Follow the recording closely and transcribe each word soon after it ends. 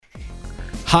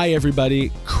Hi,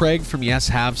 everybody. Craig from Yes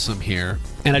Have Some here.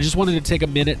 And I just wanted to take a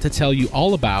minute to tell you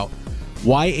all about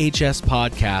YHS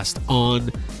Podcast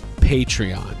on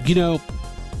Patreon. You know,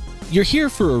 you're here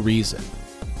for a reason.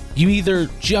 You either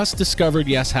just discovered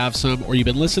Yes Have Some or you've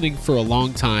been listening for a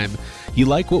long time. You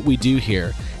like what we do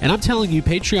here. And I'm telling you,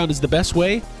 Patreon is the best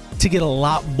way to get a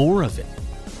lot more of it.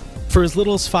 For as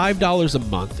little as $5 a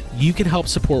month, you can help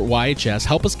support YHS,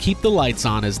 help us keep the lights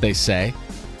on, as they say,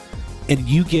 and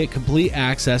you get complete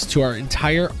access to our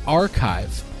entire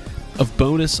archive of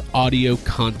bonus audio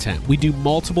content. We do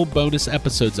multiple bonus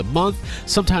episodes a month.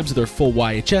 Sometimes they're full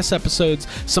YHS episodes.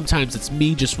 Sometimes it's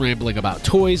me just rambling about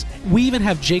toys. We even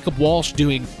have Jacob Walsh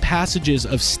doing passages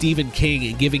of Stephen King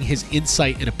and giving his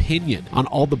insight and opinion on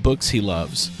all the books he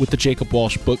loves with the Jacob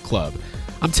Walsh Book Club.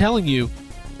 I'm telling you,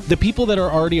 the people that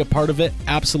are already a part of it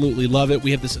absolutely love it.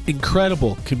 We have this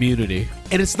incredible community.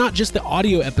 And it's not just the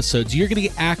audio episodes. You're going to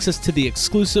get access to the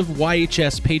exclusive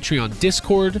YHS Patreon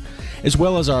Discord, as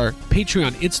well as our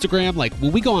Patreon Instagram. Like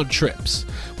when we go on trips,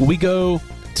 when we go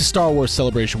to Star Wars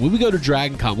Celebration, when we go to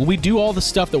Dragon Con, when we do all the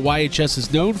stuff that YHS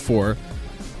is known for,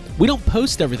 we don't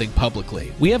post everything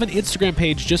publicly. We have an Instagram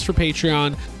page just for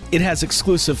Patreon. It has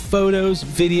exclusive photos,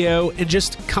 video, and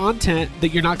just content that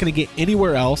you're not going to get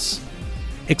anywhere else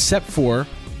except for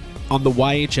on the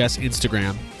YHS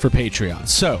Instagram for Patreon.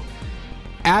 So,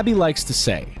 Abby likes to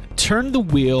say, turn the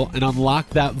wheel and unlock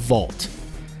that vault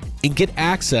and get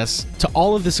access to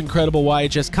all of this incredible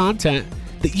YHS content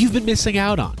that you've been missing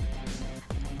out on.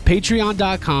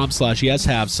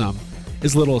 Patreon.com/YesHaveSome.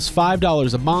 As little as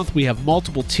 $5 a month. We have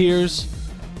multiple tiers.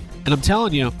 And I'm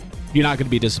telling you, you're not going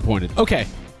to be disappointed. Okay,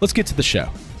 let's get to the show.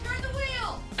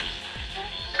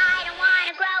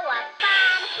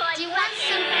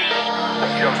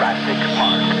 Jurassic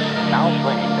Park, now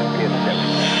playing at PS7.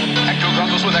 Ecto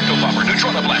goggles with Ecto Bomber,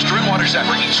 Neutrona Blaster, and Water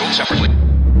Zapper, each sold separately.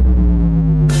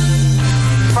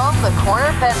 From the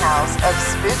corner penthouse of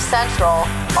Spook Central,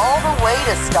 all the way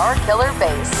to Star Killer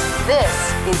Base,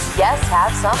 this is Yes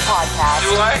Have Some Podcast.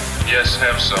 Do I? Yes,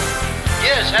 have some.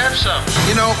 Yes, have some.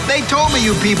 You know, they told me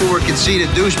you people were conceited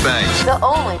douchebags. The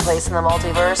only place in the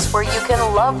multiverse where you can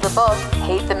love the book,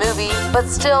 hate the movie, but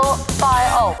still buy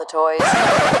all the toys.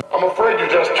 I'm afraid you're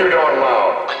just too darn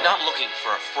loud. I'm not looking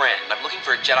for a friend. I'm looking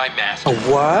for a Jedi Master.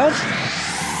 What?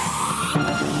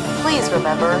 Please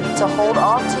remember to hold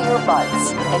on to your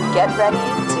butts and get ready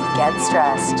to get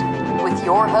stressed. With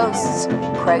your hosts,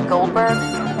 Craig Goldberg,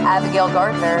 Abigail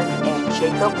Gardner, and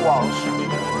Jacob Walsh.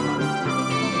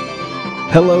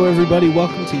 Hello, everybody.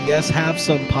 Welcome to Yes Have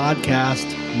Some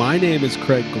Podcast. My name is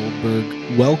Craig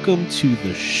Goldberg. Welcome to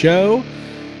the show.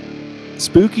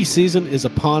 Spooky season is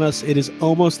upon us. It is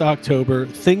almost October.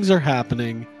 Things are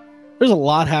happening. There's a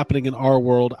lot happening in our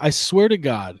world. I swear to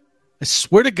God, I've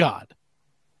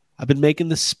been making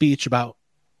this speech about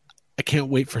I can't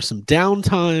wait for some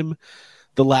downtime.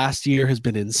 The last year has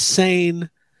been insane.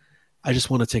 I just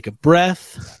want to take a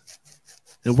breath.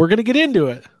 And we're going to get into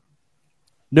it.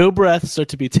 No breaths are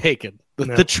to be taken.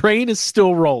 The train is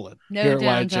still rolling. No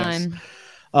downtime.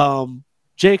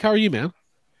 Jake, how are you, man?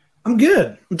 I'm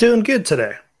good. I'm doing good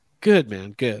today. Good,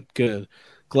 man. Good.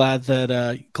 Glad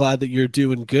that you're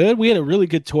doing good. We had a really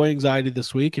good Toy Anxiety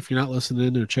this week. If you're not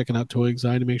listening or checking out Toy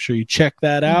Anxiety, make sure you check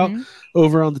that out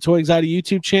over on the Toy Anxiety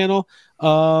YouTube channel.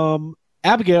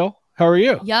 Abigail, how are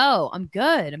you? Yo, I'm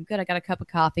good. I got a cup of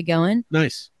coffee going.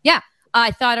 Nice. Yeah.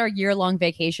 I thought our year-long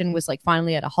vacation was like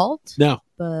finally at a halt. No.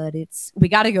 But we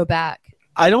got to go back.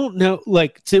 I don't know.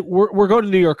 Like, we're going to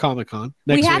New York Comic Con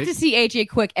next week. We have to see AJ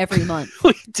Quick every month.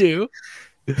 We do.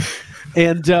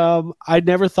 And I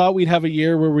never thought we'd have a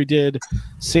year where we did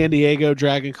San Diego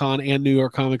Dragon Con and New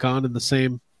York Comic Con in the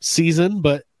same season,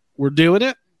 but we're doing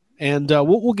it, and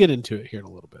we'll get into it here in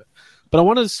a little bit. But I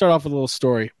wanted to start off with a little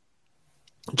story.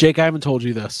 Jake, I haven't told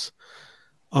you this.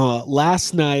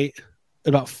 Last night,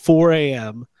 about 4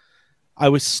 a.m., I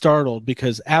was startled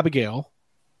because Abigail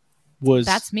was...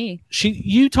 That's me.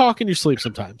 You talk in your sleep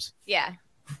sometimes. Yeah.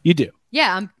 You do?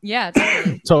 Yeah.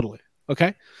 Totally. Totally.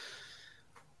 Okay.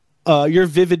 You're a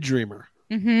vivid dreamer.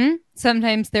 Mm-hmm.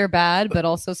 Sometimes they're bad, but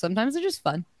also sometimes they're just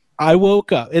fun. I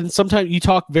woke up, and sometimes you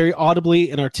talk very audibly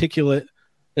and articulated.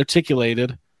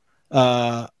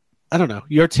 I don't know.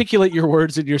 You articulate your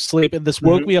words in your sleep, and this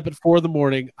woke me up at 4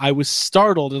 a.m. I was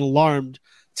startled and alarmed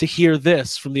to hear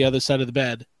this from the other side of the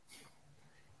bed.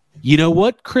 You know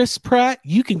what, Chris Pratt?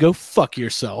 You can go fuck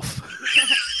yourself.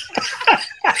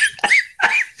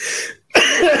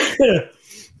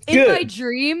 In my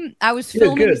dream, I was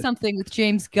filming something with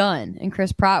James Gunn, and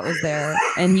Chris Pratt was there,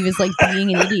 and he was like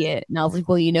being an idiot. And I was like,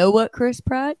 well, you know what, Chris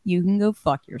Pratt? You can go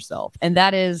fuck yourself. And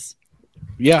that is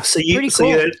pretty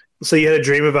cool. So you had a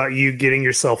dream about you getting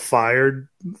yourself fired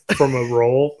from a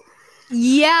role?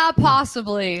 Yeah,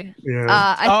 possibly. Yeah.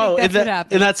 I think that's what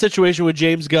happened. In that situation, would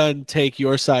James Gunn take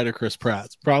your side or Chris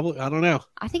Pratt's? Probably. I don't know.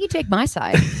 I think he'd take my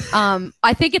side.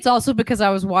 I think it's also because I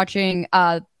was watching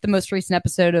the most recent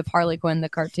episode of Harley Quinn, the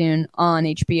cartoon on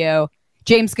HBO.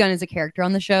 James Gunn is a character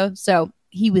on the show, so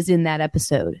he was in that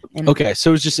episode. And Okay,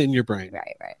 so it's just in your brain.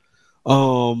 Right.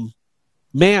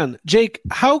 Man, Jake,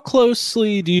 how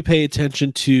closely do you pay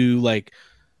attention to like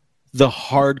the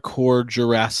hardcore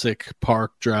Jurassic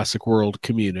Park, Jurassic World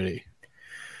community?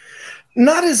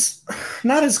 Not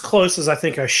as close as I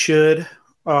think I should.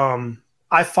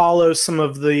 I follow some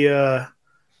of the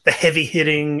heavy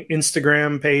hitting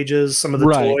Instagram pages, some of the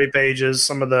toy pages,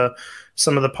 some of the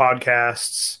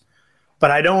podcasts,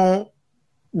 but I don't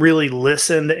really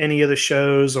listen to any of the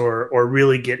shows or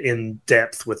really get in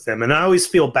depth with them. And I always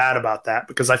feel bad about that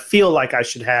because I feel like I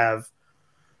should have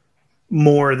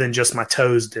more than just my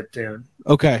toes dipped in.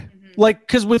 Okay. Like,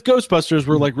 because with Ghostbusters,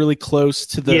 we're like really close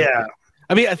to the. Yeah.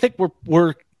 I mean, I think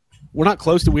we're not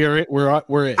close to we're in. We're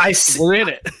in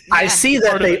it. I see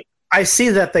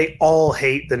that they all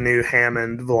hate the new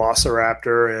Hammond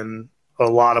Velociraptor, and a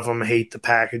lot of them hate the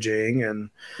packaging, and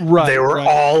they were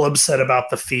all upset about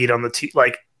the feet on the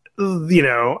like, you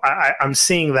know, I'm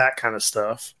seeing that kind of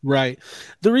stuff. Right.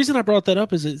 The reason I brought that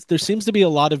up is there seems to be a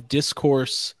lot of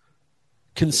discourse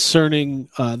concerning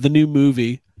the new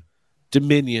movie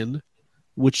Dominion,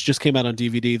 which just came out on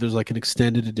DVD. There's like an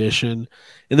extended edition,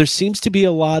 and there seems to be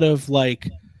a lot of like,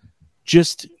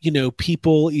 just, you know,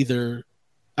 people either.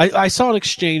 I saw an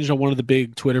exchange on one of the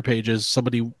big Twitter pages.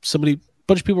 Somebody,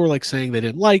 bunch of people were like saying they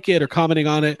didn't like it or commenting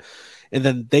on it, and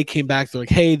then they came back. They're like,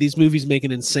 "Hey, these movies make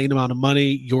an insane amount of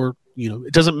money.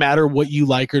 It doesn't matter what you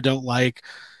like or don't like."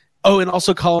 Oh, and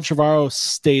also Colin Trevorrow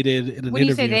stated in an interview. When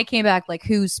you say they came back, like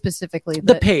who specifically?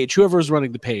 The page, whoever was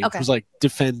running the page, was like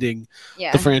defending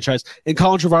the franchise. And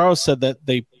Colin Trevorrow said that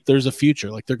there's a future,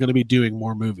 like they're going to be doing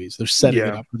more movies. They're setting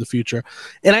it up for the future.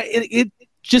 And it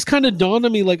just kind of dawned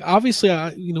on me, like, obviously,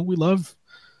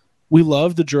 we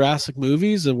love the Jurassic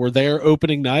movies, and we're there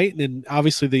opening night, and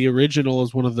obviously the original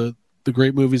is one of the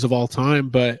great movies of all time,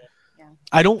 but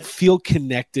I don't feel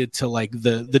connected to like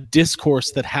the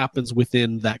discourse that happens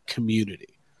within that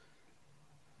community.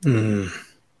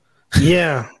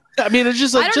 Yeah. I mean, it's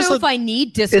just like, I don't know if I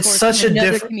need discourse. It's such in a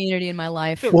another different community in my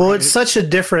life. Well, it's such a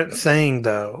different thing,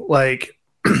 though. Like,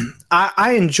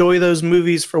 I enjoy those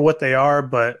movies for what they are,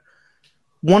 but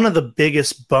one of the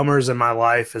biggest bummers in my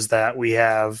life is that we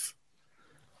have,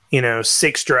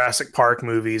 6 Jurassic Park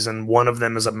movies, and one of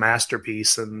them is a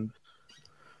masterpiece, and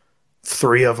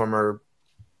 3 of them are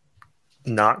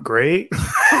not great.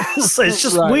 It's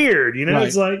just weird,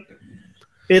 It's like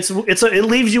it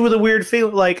leaves you with a weird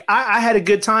feeling. Like I had a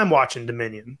good time watching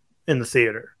Dominion in the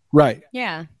theater. Right.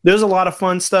 Yeah. There's a lot of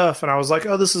fun stuff, and I was like,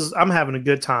 "Oh, I'm having a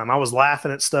good time." I was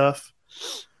laughing at stuff.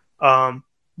 But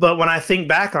when I think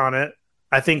back on it,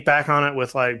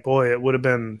 with like, boy, it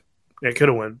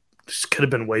could have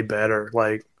been way better.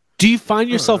 Like, do you find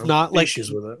yourself not like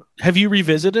issues with it? Have you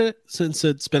revisited it since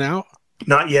it's been out?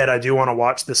 Not yet. I do want to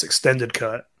watch this extended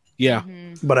cut. Yeah.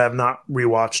 But I have not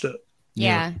rewatched it.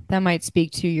 Yeah, that might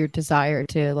speak to your desire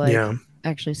to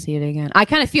actually see it again. I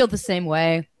kind of feel the same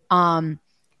way. I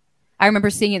remember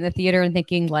seeing it in the theater and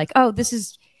thinking like, "Oh, this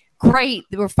is great.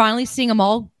 We're finally seeing them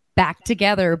all back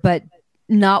together." But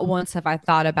not once have I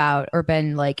thought about or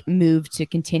been like moved to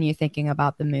continue thinking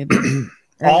about the movie.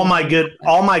 all my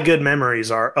good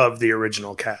memories are of the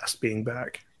original cast being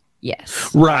back.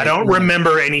 Yes. Right. I don't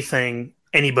remember anything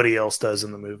anybody else does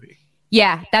in the movie.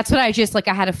 Yeah, that's what I just like.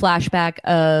 I had a flashback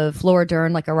of Laura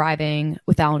Dern like arriving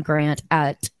with Alan Grant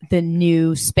at the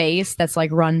new space that's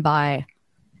like run by.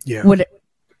 Yeah. What's it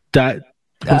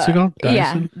called?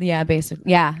 Dyson? Yeah, basically.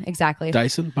 Yeah, exactly.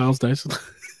 Dyson, Miles Dyson,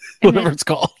 whatever it's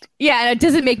called. Yeah, and it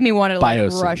doesn't make me want to like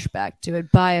Biosyn. rush back to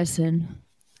it. Biosyn.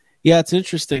 Yeah, it's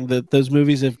interesting that those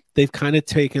movies they've kind of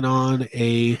taken on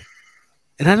and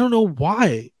I don't know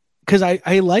why. Because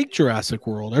I like Jurassic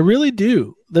World. I really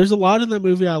do. There's a lot in that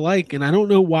movie I like, and I don't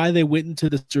know why they went into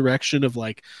this direction of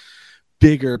like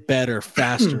bigger, better,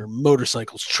 faster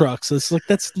motorcycles, trucks. It's like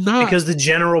that's not because the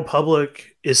general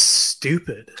public is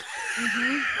stupid.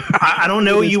 I don't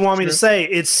know what you want me to say.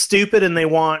 It's stupid, and they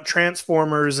want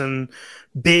Transformers and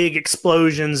big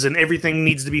explosions, and everything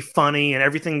needs to be funny, and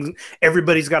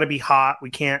everybody's got to be hot. We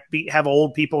can't have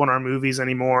old people in our movies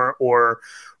anymore, or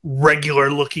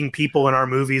regular looking people in our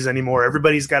movies anymore.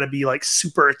 Everybody's got to be like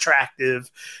super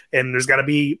attractive, and there's got to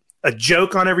be a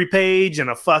joke on every page and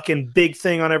a fucking big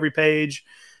thing on every page.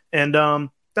 And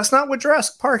that's not what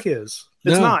Jurassic Park is.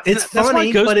 It's No. not. It's That's why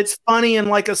funny, but it's funny in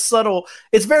like a subtle.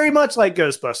 It's very much like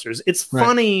Ghostbusters. It's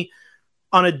funny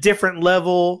on a different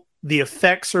level. The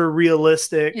effects are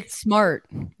realistic. It's smart,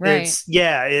 right?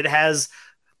 It has.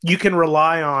 You can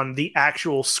rely on the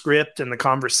actual script and the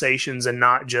conversations, and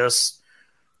not just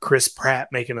Chris Pratt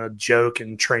making a joke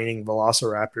and training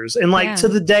velociraptors. And like to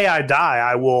the day I die,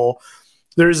 I will.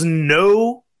 There's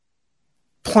no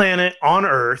planet on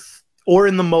Earth or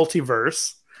in the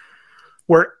multiverse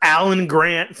where Alan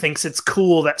Grant thinks it's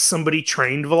cool that somebody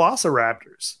trained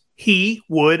velociraptors. He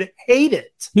would hate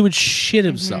it. He would shit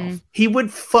himself. Mm-hmm. He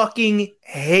would fucking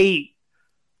hate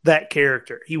that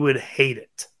character. He would hate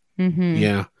it. Mm-hmm.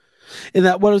 Yeah. And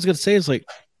that what I was going to say is like,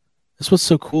 that's what's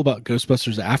so cool about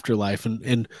Ghostbusters Afterlife.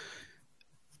 And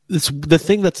it's the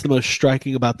thing that's the most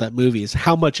striking about that movie is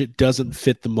how much it doesn't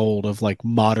fit the mold of like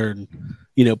modern,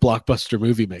 blockbuster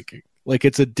movie making. Like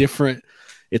it's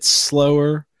it's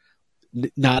slower.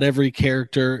 Not every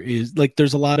character is like,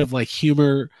 there's a lot of like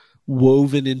humor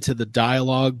woven into the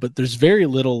dialogue, but there's very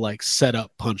little like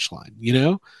setup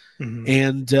punchline, Mm-hmm.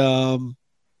 And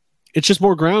it's just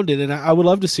more grounded. And I would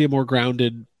love to see a more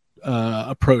grounded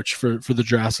approach for the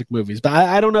Jurassic movies, but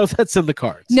I don't know if that's in the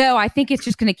cards. No, I think it's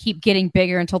just going to keep getting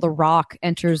bigger until The Rock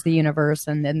enters the universe,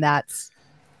 and then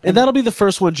that'll be the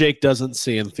first one Jake doesn't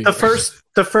see in theaters.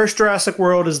 The first Jurassic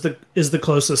World is the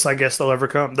closest I guess they'll ever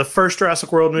come. The first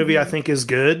Jurassic World movie I think is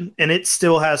good, and it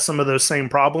still has some of those same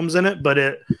problems in it, but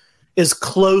it is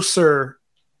closer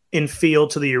in feel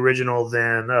to the original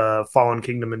than Fallen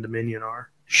Kingdom and Dominion are.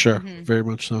 Sure, very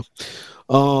much so.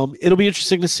 It'll be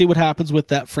interesting to see what happens with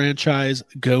that franchise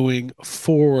going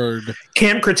forward.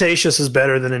 Camp Cretaceous is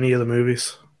better than any of the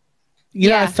movies.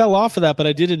 I fell off of that, but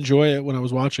I did enjoy it when I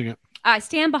was watching it. I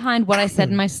stand behind what I said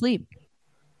in my sleep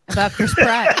about Chris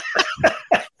Pratt.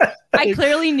 I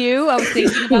clearly knew. I was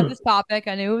thinking about this topic.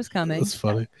 I knew it was coming. That's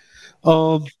funny.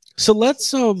 So let's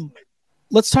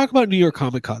talk about New York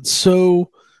Comic Con. So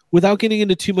without getting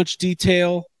into too much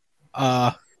detail,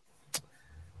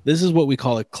 this is what we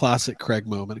call a classic Craig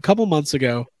moment. A couple months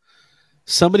ago,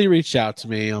 somebody reached out to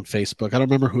me on Facebook. I don't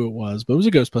remember who it was, but it was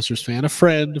a Ghostbusters fan, a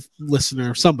friend,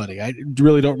 listener, somebody. I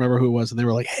really don't remember who it was. And they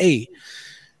were like, hey,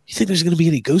 you think there's going to be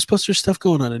any Ghostbusters stuff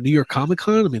going on at New York Comic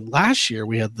Con? I mean, last year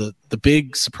we had the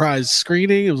big surprise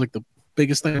screening. It was like the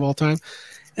biggest thing of all time.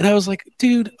 And I was like,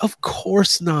 dude, of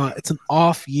course not. It's an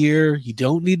off year. You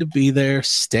don't need to be there.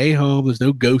 Stay home. There's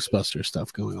no Ghostbusters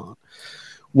stuff going on.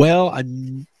 Well, I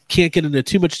can't get into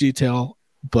too much detail,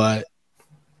 but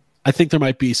I think there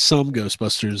might be some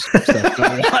Ghostbusters stuff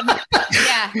going on.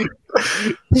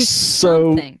 Yeah.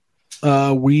 So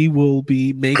we will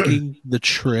be making the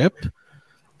trip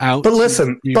out. But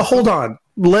listen, hold on.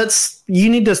 You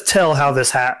need to tell how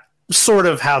this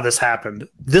how this happened.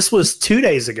 This was 2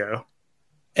 days ago.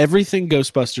 Everything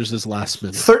Ghostbusters is last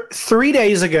minute. 3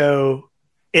 days ago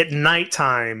at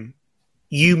nighttime,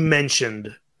 you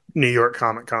mentioned New York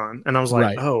Comic Con, and I was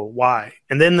like, oh, why?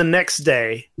 And then the next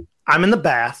day, I'm in the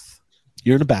bath.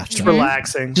 You're in a bathtub. Just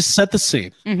relaxing. Just set the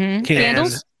scene. Mm-hmm.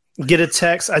 Candles? Get a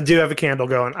text. I do have a candle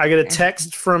going. I get a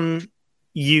text from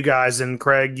you guys, and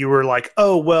Craig, you were like,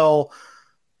 oh, well,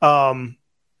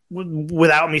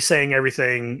 without me saying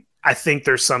everything, I think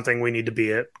there's something we need to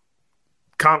be at.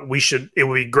 It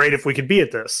would be great if we could be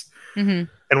at this.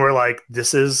 Mm-hmm. And we're like,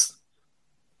 this is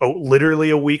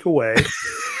literally a week away.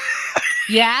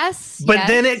 Yes. But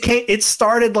then it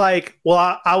started like,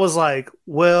 well, I was like,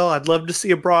 well, I'd love to see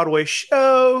a Broadway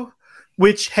show,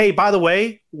 which, hey, by the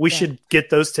way, we should get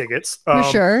those tickets. For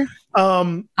sure.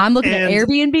 I'm looking at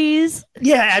Airbnbs.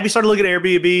 Yeah. Abby started looking at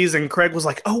Airbnbs, and Craig was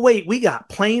like, oh, wait, we got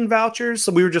plane vouchers.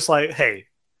 So we were just like, hey,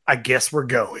 I guess we're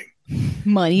going.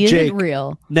 Money isn't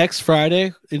real. Next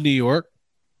Friday in New York,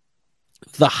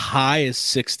 the high is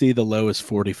 60, the low is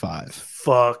 45.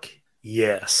 Fuck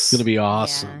yes. It's going to be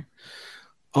awesome.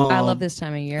 Yeah. I love this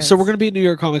time of year. So we're going to be at New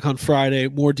York Comic Con Friday.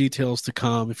 More details to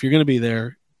come. If you're going to be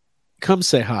there, come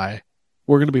say hi.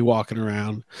 We're going to be walking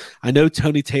around. I know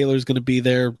Tony Taylor's going to be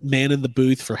there, man in the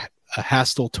booth for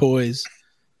Hastel Toys.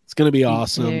 It's going to be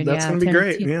awesome. Dude, That's going to be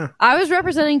great. Yeah. I was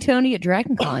representing Tony at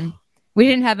Dragon Con. We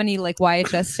didn't have any like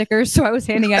YHS stickers, so I was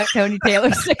handing out Tony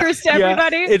Taylor stickers to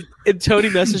everybody. And Tony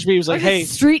messaged me. He was like, hey,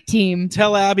 street team,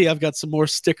 tell Abby I've got some more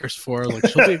stickers for her. Like,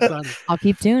 she'll be excited. I'll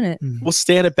keep doing it. We'll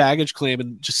stand at baggage claim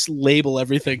and just label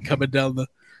everything coming down the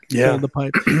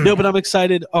pipe. No, but I'm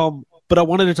excited. But I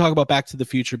wanted to talk about Back to the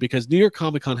Future because New York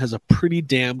Comic Con has a pretty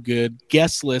damn good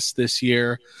guest list this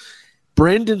year.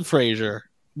 Brendan Fraser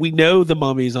we know the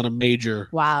Mummy's on a major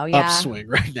upswing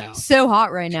right now. So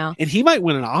hot right now. And he might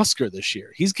win an Oscar this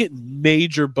year. He's getting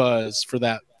major buzz for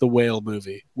The Whale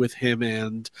movie with him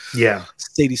and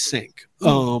Sadie Sink.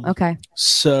 Okay.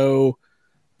 So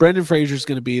Brendan Fraser's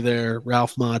going to be there,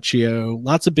 Ralph Macchio,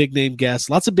 lots of big name guests,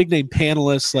 lots of big name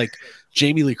panelists, like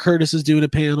Jamie Lee Curtis is doing a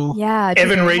panel. Yeah.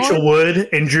 Evan Rachel Wood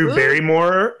and Drew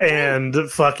Barrymore and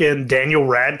fucking Daniel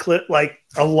Radcliffe. Like,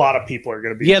 a lot of people are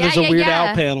going to be there. There's a Weird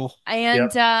Al panel.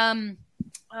 And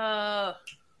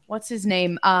what's his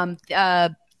name?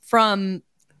 From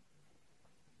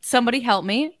Somebody Help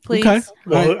Me, please. Okay.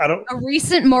 Well, I don't. A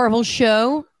recent Marvel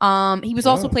show. He was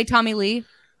also played Tommy Lee.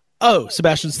 Oh,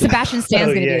 Sebastian Stan. Sebastian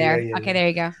Stan's going to be there. Okay, there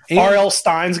you go. R.L.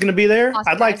 Stein's going to be there.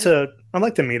 I'd like to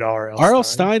meet R.L. R.L.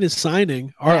 Stein is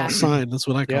signing. R.L. Stein, that's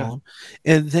what I call him.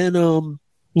 And then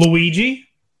Luigi.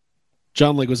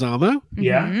 John Leguizamo.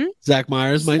 Yeah. Zach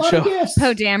Myers might show.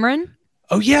 Poe Dameron.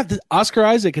 Oh, yeah. Oscar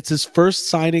Isaac. It's his first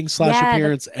signing /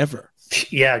 appearance ever.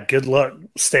 Yeah, good luck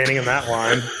standing in that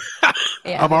line.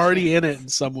 I'm already in it in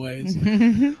some ways.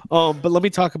 But let me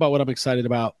talk about what I'm excited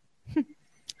about.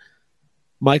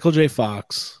 Michael J.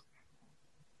 Fox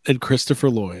and Christopher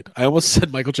Lloyd. I almost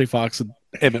said Michael J. Fox and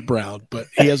Emmett Brown, but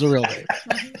he has a real name.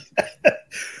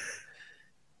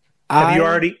 Have you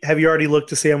already looked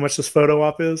to see how much this photo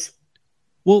op is?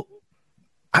 Well,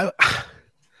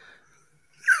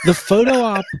 the photo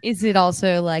op. Is it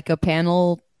also like a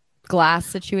panel glass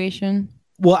situation?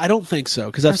 Well, I don't think so,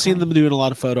 because I've seen them doing a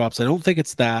lot of photo ops. I don't think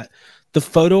it's that. The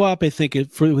photo op, I think,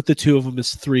 with the two of them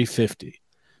is $350,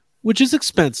 which is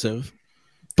expensive.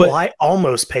 But I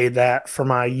almost paid that for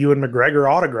my Ewan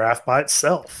McGregor autograph by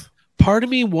itself. Part of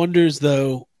me wonders,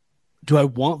 though, do I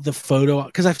want the photo op?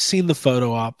 Because I've seen the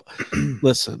photo op.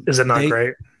 Listen. Is it not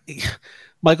great?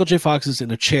 Michael J. Fox is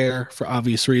in a chair for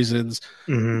obvious reasons.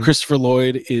 Mm-hmm. Christopher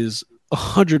Lloyd is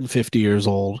 150 years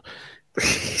old.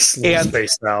 It's a little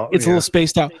spaced out. It's a little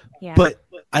spaced out. Yeah. But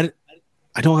I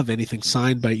don't have anything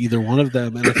signed by either one of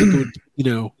them. And I think it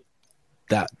would,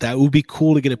 that would be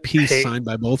cool to get a piece signed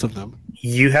by both of them.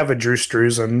 You have a Drew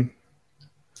Struzan.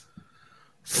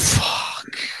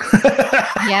 Fuck.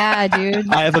 Yeah, dude.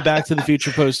 I have a Back to the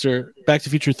Future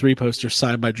 3 poster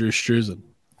signed by Drew Struzan.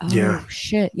 Oh,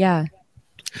 shit. Yeah.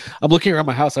 I'm looking around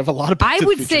my house. I have a lot of Back to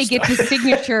the Future say stuff. Get the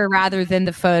signature rather than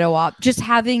the photo op. Just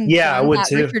having I would that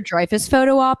too. Richard Dreyfuss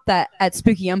photo op at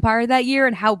Spooky Empire that year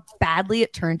and how badly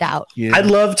it turned out. Yeah. I'd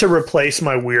love to replace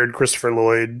my weird Christopher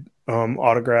Lloyd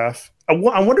autograph. I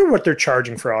wonder what they're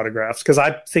charging for autographs, because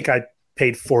I think I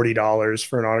paid $40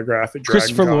 for an autograph at Dragon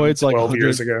Christopher Con Lloyd's 12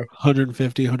 years ago. $150,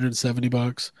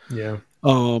 $170. Yeah.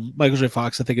 Michael J.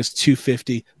 Fox, I think, is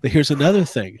 $250. But here's another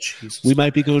thing. Jesus. We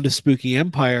might be going to Spooky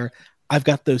Empire. I've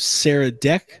got those Sarah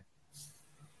Deck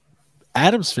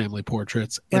Addams Family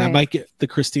portraits, and I might get the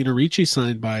Christina Ricci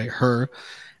signed by her.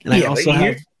 And I also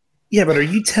have. Yeah, but are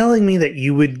you telling me that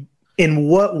you would? In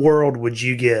what world would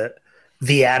you get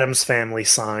the Addams Family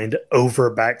signed over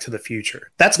Back to the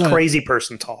Future? That's crazy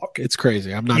person talk. It's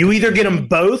crazy. I'm not. You either get them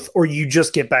both, or you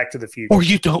just get Back to the Future, or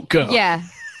you don't go. Yeah.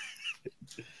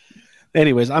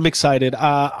 Anyways, I'm excited.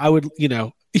 I would,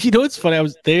 it's funny.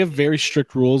 They have very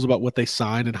strict rules about what they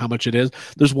sign and how much it is.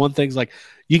 There's one thing's like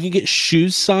you can get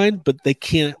shoes signed, but they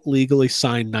can't legally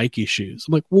sign Nike shoes.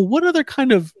 I'm like, well, what other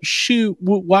kind of shoe?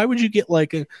 Why would you get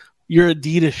like your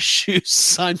Adidas shoes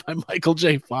signed by Michael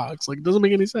J. Fox? Like, it doesn't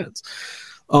make any sense.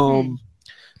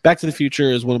 Back to the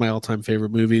Future is one of my all-time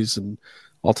favorite movies and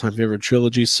all-time favorite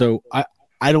trilogies. So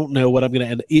I don't know what I'm going to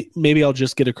end. Maybe I'll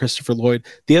just get a Christopher Lloyd.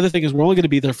 The other thing is we're only going to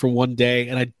be there for one day,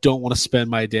 and I don't want to spend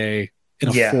my day in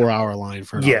a 4-hour line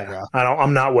for an autograph.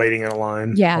 I'm not waiting in a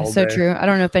line. Yeah, so day. true. I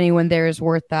don't know if anyone there is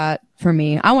worth that for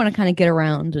me. I want to kind of get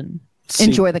around and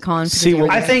enjoy the con.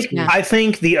 I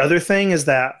think the other thing is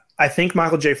that I think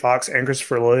Michael J. Fox and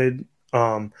Christopher Lloyd,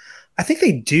 I think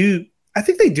they do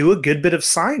a good bit of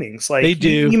signings. Like they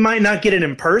do. You might not get it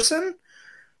in person,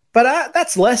 but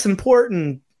that's less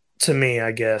important to me,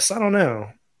 I guess. I don't know.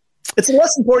 It's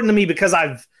less important to me because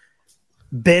I've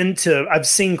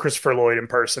seen Christopher Lloyd in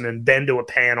person and been to a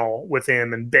panel with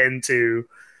him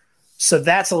so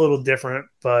that's a little different,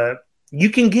 but you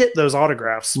can get those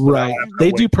autographs. Right.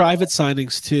 They do private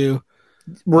signings too.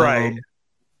 Right.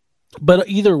 But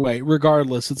either way,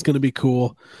 regardless, it's going to be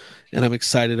cool and I'm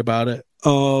excited about it.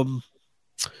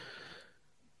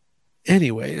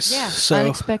 Anyways, so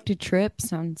unexpected trip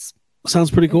sounds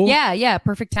pretty cool. Yeah.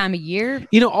 Perfect time of year.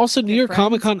 Also New York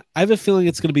Comic Con, I have a feeling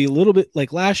it's going to be a little bit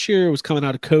like last year. It was coming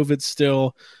out of COVID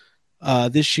still.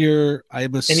 This year,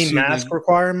 I'm assuming... Any mask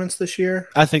requirements this year?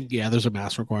 I think, there's a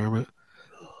mask requirement.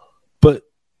 But,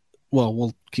 well,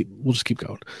 we'll just keep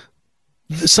going.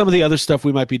 some of the other stuff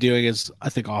we might be doing is, I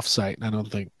think, off-site, and I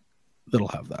don't think that'll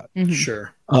have that. Mm-hmm.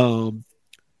 Sure.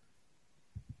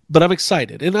 But I'm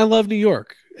excited, and I love New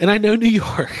York, and I know New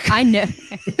York. I know.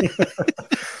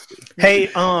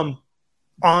 Hey, on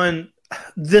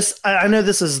this, I know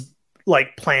this is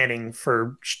like planning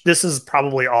for. This is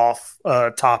probably off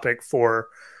topic for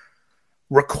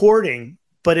recording,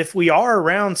 but if we are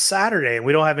around Saturday and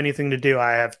we don't have anything to do,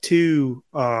 I have two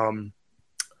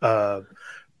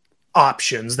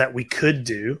options that we could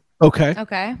do.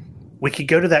 Okay. We could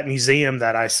go to that museum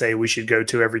that I say we should go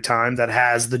to every time that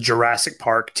has the Jurassic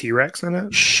Park T-Rex in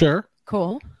it. Sure.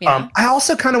 Cool. Yeah. I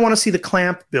also kind of want to see the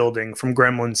Clamp building from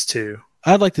Gremlins 2.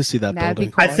 I'd like to see that That'd be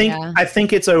building. cool. I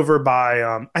think it's over by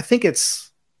I think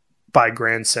it's by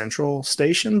Grand Central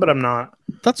Station, but I'm not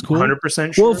That's cool.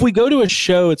 100% sure. Well, if we go to a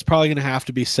show, it's probably going to have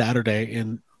to be Saturday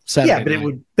and Saturday.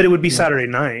 Yeah, but it would be Saturday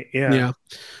night. Yeah.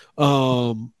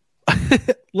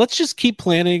 Let's just keep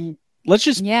planning. Let's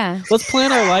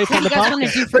plan our life on the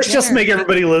podcast. Let's just make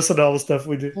everybody listen to all the stuff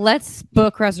we do. Let's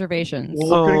book reservations.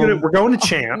 Well, we're going to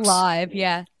Champs live.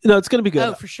 Yeah. No, it's going to be good.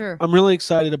 Oh, for sure. I'm really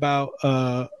excited about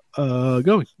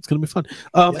going. It's going to be fun.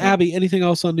 Abby, anything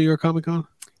else on New York Comic Con?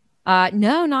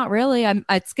 No, not really.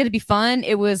 It's going to be fun.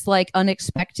 It was like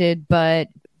unexpected, but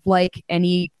like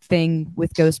anything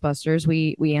with Ghostbusters,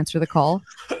 we answer the call.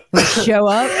 We show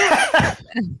up.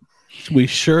 We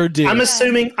sure do. I'm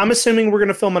assuming we're going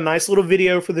to film a nice little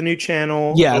video for the new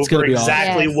channel. Yeah, it's going to be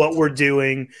exactly awesome. what we're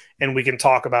doing, and we can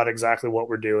talk about exactly what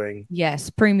we're doing. Yes,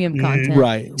 premium content.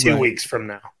 Right. 2 weeks from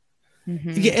now.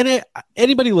 Mm-hmm. Yeah, and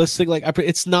anybody listening, like,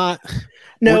 it's not.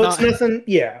 No, it's nothing.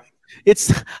 Yeah.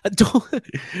 It's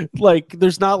like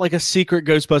there's not like a secret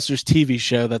Ghostbusters TV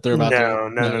show that they're about to.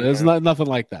 No, there's nothing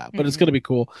like that. But it's going to be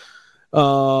cool.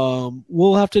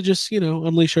 We'll have to just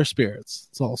unleash our spirits.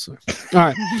 It's also all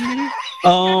right.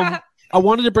 I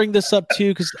wanted to bring this up too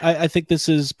because I think this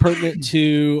is pertinent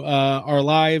to our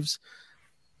lives.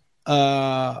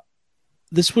 I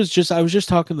was just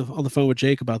talking on the phone with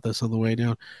Jake about this on the way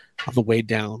down. On the way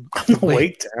down to the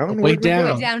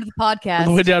podcast. On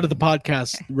the way down to the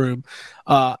podcast room.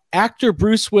 Actor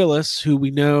Bruce Willis, who we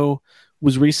know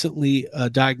was recently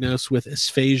diagnosed with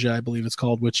aphasia, I believe it's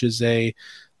called, which is a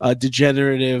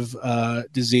degenerative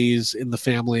disease in the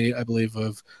family, I believe,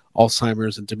 of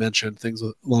Alzheimer's and dementia and things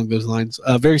along those lines.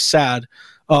 Very sad.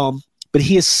 But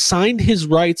he has signed his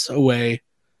rights away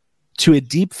to a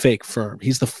deepfake firm.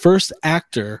 He's the first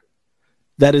actor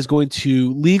that is going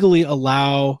to legally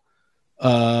allow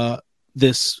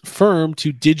this firm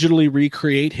to digitally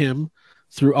recreate him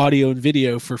through audio and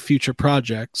video for future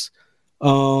projects.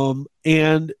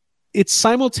 And it's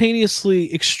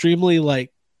simultaneously extremely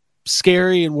like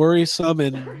scary and worrisome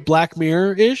and Black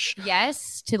Mirror-ish.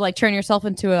 Yes, to like turn yourself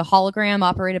into a hologram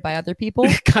operated by other people.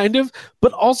 Kind of,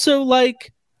 but also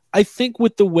like I think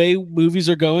with the way movies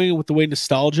are going and with the way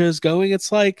nostalgia is going,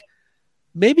 it's like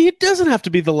maybe it doesn't have to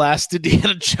be the last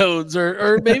Indiana Jones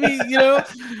or maybe,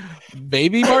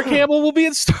 maybe Mark Hamill will be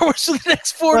in Star Wars for the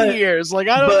next 40 years. Like,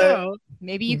 I don't know.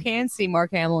 Maybe you can see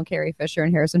Mark Hamill and Carrie Fisher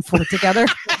and Harrison Ford together.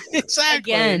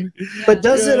 Exactly. Again. But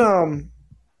does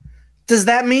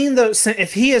that mean though,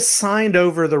 if he has signed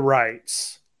over the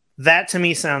rights, that to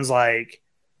me sounds like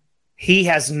he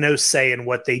has no say in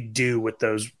what they do with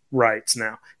those rights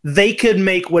now. They could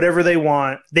make whatever they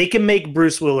want. They can make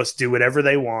Bruce Willis do whatever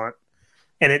they want.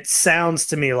 And it sounds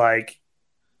to me like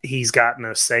he's got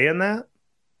no say in that.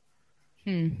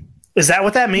 Is that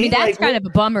what that means? That's kind of a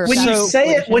bummer.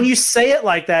 When you say it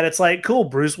like that, it's like, cool,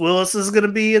 Bruce Willis is going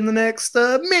to be in the next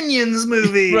Minions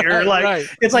movie.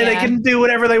 It's like they can do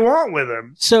whatever they want with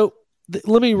him. So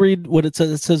let me read what it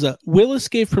says. It says, Willis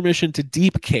gave permission to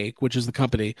Deepcake, which is the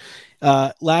company,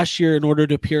 last year in order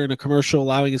to appear in a commercial,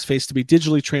 allowing his face to be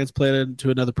digitally transplanted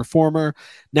to another performer.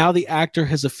 Now the actor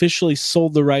has officially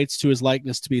sold the rights to his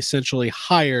likeness to be essentially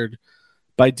hired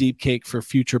by Deepcake for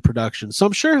future production. So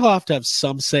I'm sure he'll have to have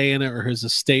some say in it, or his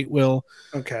estate will.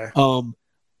 Okay.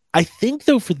 I think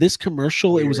though for this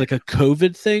commercial, it was like a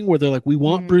COVID thing where they're like, we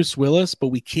want Bruce Willis, but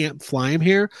we can't fly him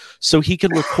here, so he can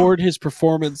record his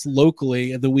performance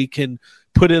locally, and then we can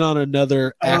put it on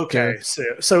another actor. Okay,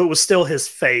 so it was still his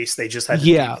face. They just had to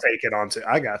fake it onto.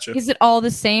 I got you. Is it all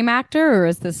the same actor, or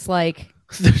is this like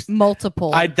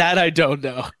multiple? I don't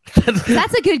know.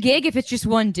 That's a good gig if it's just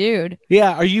one dude.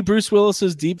 Yeah, are you Bruce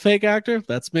Willis's deepfake actor?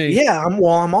 That's me. Yeah, I'm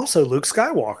also Luke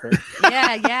Skywalker.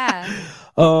 Yeah.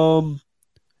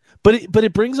 But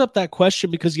it brings up that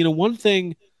question because one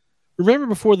thing. Remember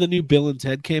before the new Bill and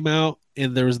Ted came out,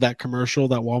 and there was that commercial,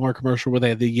 that Walmart commercial where they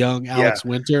had the young Alex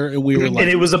Winter, and we were like, and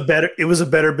it was a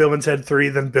better Bill and Ted 3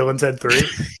 than Bill and Ted 3.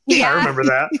 I remember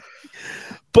that.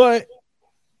 But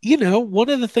one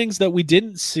of the things that we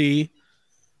didn't see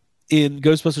in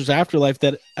Ghostbusters Afterlife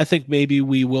that I think maybe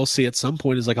we will see at some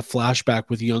point is like a flashback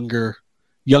with younger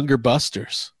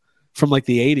Busters from like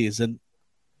the 80s. And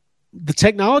the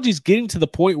technology is getting to the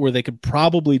point where they could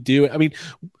probably do it. I mean,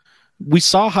 we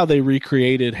saw how they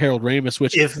recreated Harold Ramis,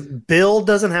 which if Bill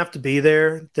doesn't have to be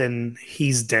there, then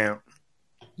he's down.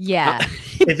 Yeah.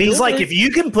 If he's like, if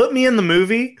you can put me in the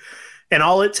movie and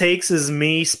all it takes is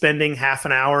me spending half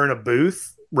an hour in a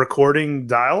booth recording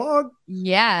dialogue.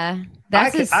 Yeah.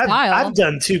 That's his style. I've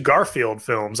done 2 Garfield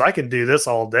films. I can do this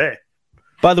all day.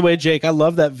 By the way, Jake, I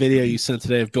love that video you sent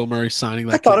today of Bill Murray signing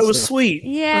that. I thought it was sweet.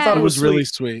 Yeah. I thought it was really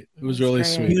sweet. It was really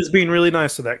sweet. He was being really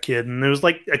nice to that kid, and it was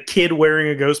like a kid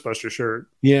wearing a Ghostbuster shirt.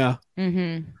 Yeah.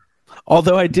 Mm-hmm.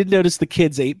 Although I did notice the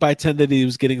kid's 8x10 that he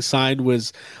was getting signed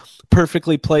was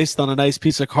perfectly placed on a nice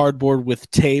piece of cardboard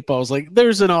with tape. I was like,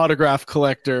 there's an autograph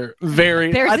collector.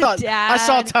 I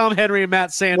saw Tom Henry and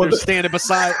Matt Sanders standing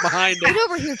behind him. Get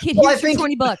over here, kid. Well, Here's your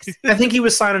 $20. I think he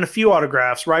was signing a few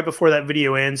autographs right before that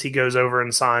video ends. He goes over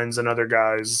and signs another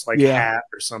guy's hat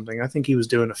or something. I think he was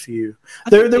doing a few.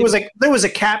 There was a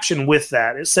caption with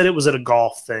that. It said it was at a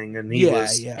golf thing, and he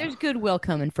was. Yeah. There's goodwill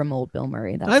coming from old Bill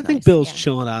Murray. I think Bill's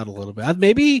chilling out a little bit.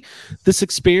 Maybe this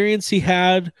experience he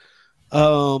had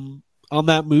on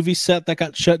that movie set that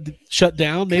got shut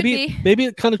down. Maybe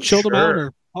it kind of chilled him out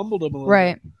or humbled him a little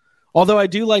bit. Although I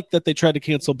do like that they tried to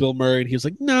cancel Bill Murray and he was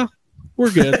like, "No,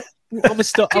 we're good. I'm gonna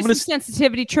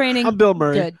sensitivity training. I'm Bill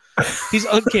Murray. Good. He's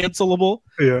uncancelable."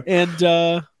 Yeah.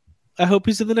 And I hope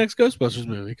he's in the next Ghostbusters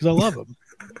movie because I love him.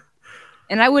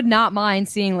 And I would not mind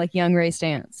seeing like young Ray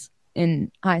Stantz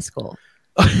in high school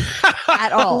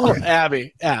at all.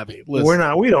 Abby,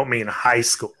 listen. We don't mean high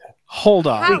school. Hold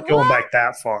on. We ain't going back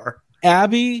that far.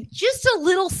 Abby, just a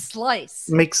little slice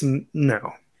makes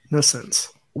no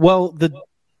sense. Well,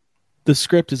 the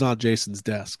script is on Jason's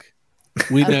desk.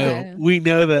 We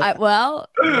know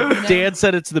that. Dan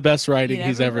said it's the best writing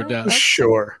he's ever done.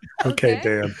 Sure. Okay,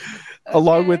 Dan.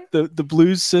 Along with the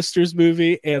Blues Sisters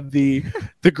movie and the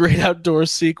Great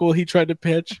Outdoors sequel he tried to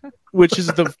pitch, which is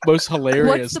the most hilarious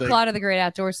What's the thing. plot of the Great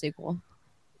Outdoors sequel?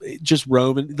 Just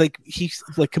Roman, he's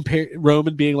compare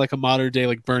Roman being like a modern day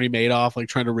like Bernie Madoff, like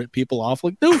trying to rip people off.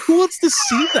 Like, no, who wants to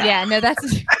see that? Yeah, no,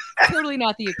 that's totally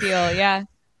not the appeal. Yeah,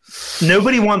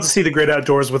 nobody wants to see the Great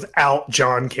Outdoors without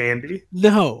John Candy.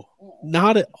 No,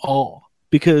 not at all.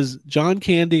 Because John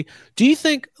Candy, do you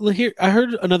think here? I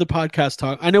heard another podcast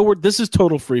talk. I know this is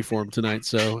total freeform tonight,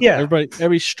 so yeah,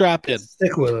 everybody strap in.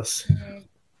 Stick with us.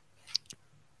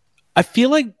 I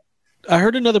feel like I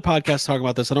heard another podcast talking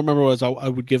about this. I don't remember what it was. I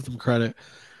would give them credit.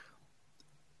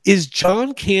 Is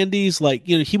John Candy's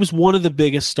he was one of the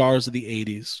biggest stars of the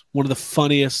 80s, one of the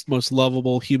funniest, most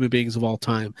lovable human beings of all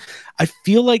time. I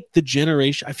feel like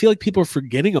people are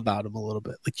forgetting about him a little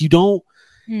bit. Like, you don't,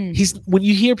 when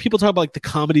you hear people talk about like the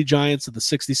comedy giants of the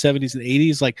 60s, 70s, and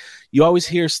 80s, like you always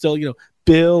hear still,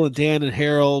 Bill and Dan and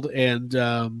Harold and,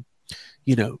 John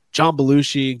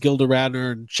Belushi and Gilda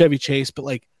Radner and Chevy Chase. But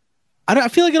like, I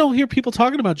feel like I don't hear people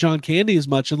talking about John Candy as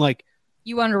much. And like,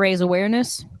 you want to raise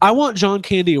awareness? I want John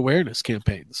Candy awareness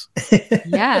campaigns.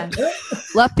 Yeah,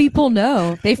 let people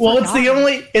know. It's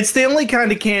the only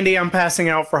kind of candy I'm passing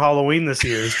out for Halloween this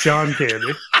year is John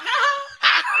Candy.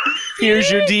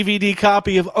 Here's your DVD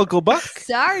copy of Uncle Buck.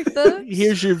 Sorry, folks.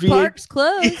 Here's your Park's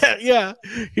closed. Yeah.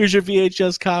 Here's your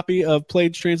VHS copy of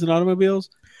Planes, Trains, and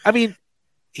Automobiles. I mean,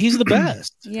 he's the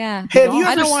best. Yeah.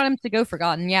 I don't want him to go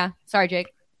forgotten. Yeah. Sorry, Jake.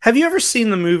 Have you ever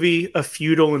seen the movie A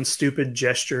Futile and Stupid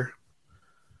Gesture?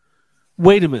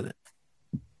 Wait a minute.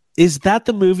 Is that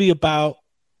the movie about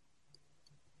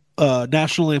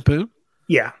National Lampoon?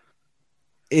 Yeah.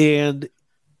 And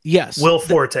yes. Will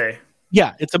Forte.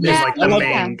 Yeah, it's amazing. Like the main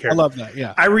character. I love that.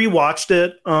 Yeah. I rewatched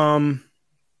it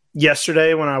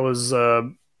yesterday when I was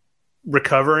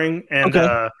recovering, and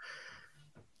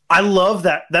I love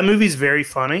that. That movie's very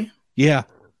funny. Yeah.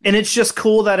 And it's just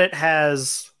cool that it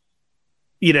has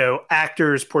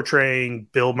actors portraying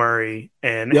Bill Murray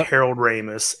and Harold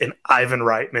Ramis and Ivan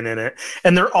Reitman in it.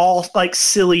 And they're all like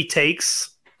silly takes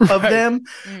of them,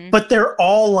 but they're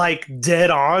all like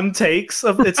dead on takes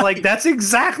of it's like, that's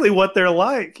exactly what they're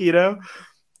like,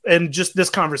 and just this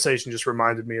conversation just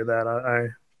reminded me of that.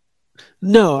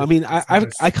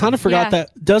 I kind of forgot that.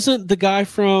 Doesn't the guy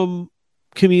from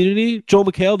Community, Joel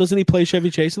McHale, doesn't he play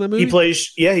Chevy Chase in that movie? He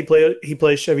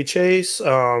plays Chevy Chase.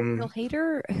 Bill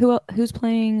Hader, who's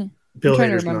playing? Bill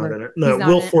Hader's not in it. No,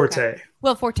 Will Forte. Okay.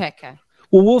 Will Forte. Okay.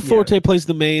 Well, Will Forte plays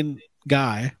the main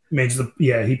guy.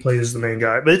 He plays the main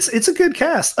guy. But it's a good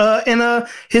cast. And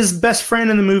his best friend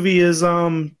in the movie is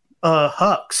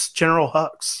Hux, General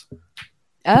Hux.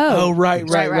 Oh, right.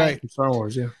 Star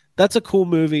Wars, yeah. That's a cool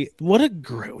movie. What a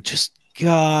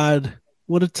God,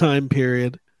 what a time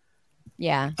period.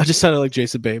 Yeah. I just sounded like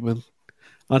Jason Bateman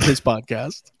on his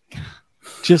podcast.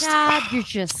 Just God,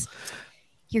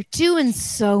 you're doing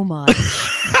so much.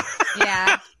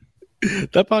 Yeah.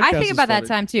 That podcast I think is about funny. that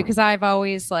time too, because I've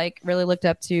always like really looked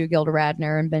up to Gilda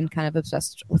Radner and been kind of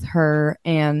obsessed with her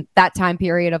and that time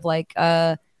period of like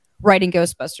writing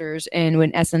Ghostbusters and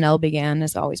when SNL began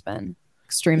has always been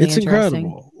extremely It's interesting.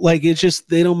 incredible. Like it's just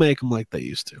they don't make them like they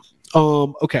used to.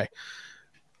 Okay.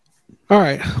 All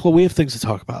right. Well, we have things to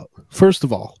talk about. First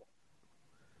of all,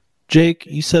 Jake,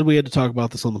 you said we had to talk about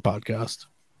this on the podcast.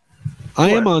 I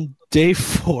am on day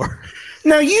 4.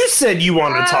 Now, you said you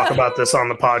wanted to talk about this on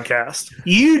the podcast.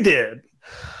 You did.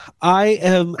 I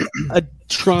am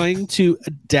trying to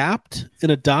adapt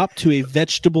and adopt to a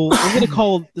vegetable. I'm going to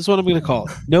call this is what I'm going to call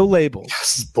it. No labels.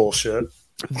 This is bullshit.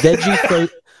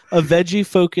 A veggie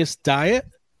focused diet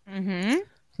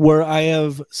where I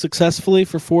have successfully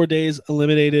for 4 days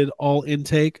eliminated all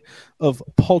intake of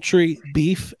poultry,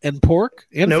 beef, and pork.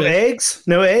 And no fish. eggs?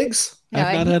 No eggs?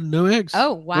 I've not had no eggs.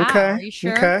 Oh, wow. Okay. Are you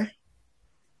sure? Okay.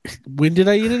 When did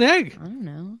I eat an egg? I don't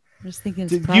know. I'm just thinking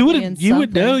it's You probably would in you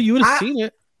would know. something. You would have seen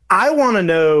it. I want to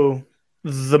know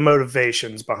the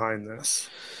motivations behind this.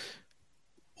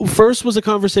 First was a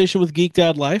conversation with Geek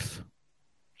Dad Life.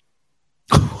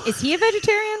 Is he a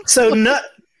vegetarian? So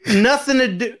nothing to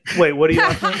do. Wait, what are you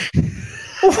laughing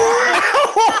at?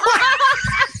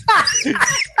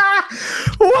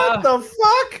 What the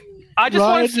fuck? I just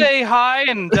want to say hi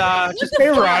and just Hey,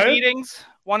 enjoy Ryan. meetings.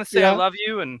 Want to say I love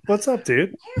you and What's up,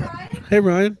 dude? Hey,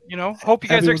 Ryan. hope you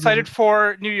guys Happy are excited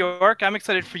for New York. I'm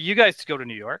excited for you guys to go to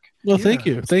New York. Well, thank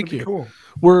you. Thank you. Cool.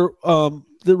 We're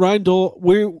the Ryan Dole.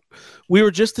 We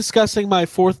were just discussing my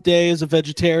 4th day as a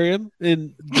vegetarian,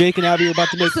 and Jake and Abby were about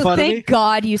to make So fun of me. thank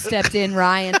God you stepped in,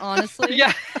 Ryan, honestly.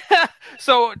 Yeah.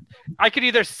 So I could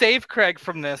either save Craig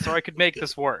from this or I could make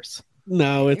this worse.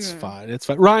 No, it's fine. It's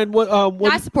fine. Ryan, what?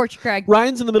 I support you, Craig.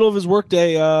 Ryan's in the middle of his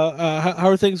workday. How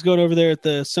are things going over there at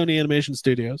the Sony Animation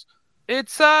Studios?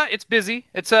 It's busy.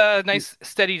 It's a nice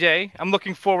steady day. I'm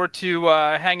looking forward to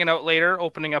hanging out later,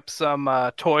 opening up some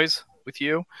toys with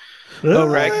you. Oh,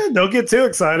 Greg. Don't get too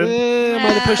excited. I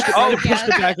might have pushed it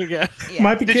back again. Yeah.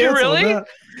 Might be Did you canceled, really? yeah.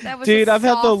 That was Dude, a I've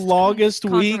had the soft longest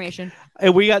week, confirmation.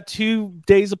 and we got 2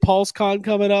 days of PulseCon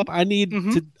coming up. I need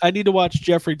to watch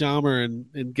Jeffrey Dahmer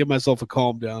and give myself a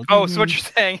calm down. Oh, so what you're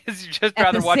saying is you just At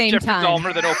rather the watch same Jeffrey time.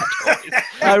 Dahmer than open toys.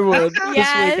 I would.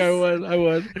 Yes. This week I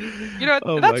would. You know,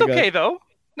 Oh that's my God. okay though.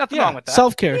 Nothing wrong with that.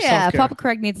 Self-care. Yeah, self-care. Papa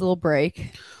Craig needs a little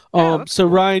break. So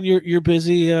Ryan, you're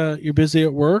busy. You're busy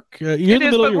at work. You're in the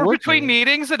middle of your we're work between day.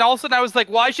 meetings, and all of a sudden I was like,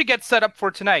 "Well, I should get set up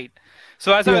for tonight."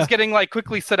 So as I was getting like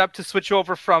quickly set up to switch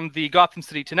over from the Gotham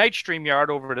City Tonight StreamYard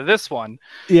over to this one,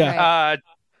 Yeah.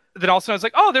 then all of a sudden I was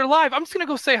like, "Oh, they're live. I'm just gonna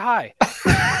go say hi."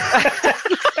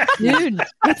 Dude,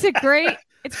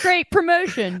 it's great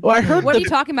promotion. Well, I heard What are you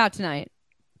talking about tonight?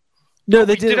 No,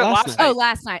 they we did it last night. Oh,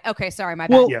 last night. Okay, sorry, my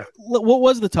bad. Well, what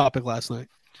was the topic last night?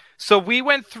 So we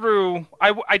went through.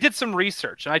 I did some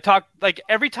research, and I talked like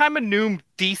every time a new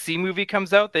DC movie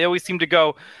comes out, they always seem to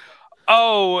go,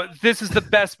 "Oh, this is the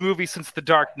best movie since The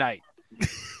Dark Knight."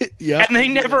 Yeah, and they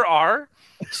never are.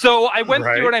 So I went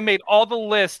Right. through and I made all the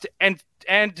list and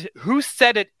who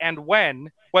said it and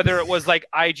when, whether it was like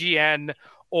IGN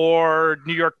or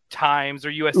New York Times or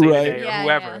USA Today or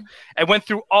whoever. I went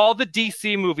through all the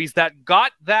DC movies that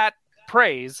got that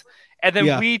praise, and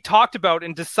then we talked about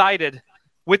and decided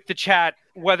with the chat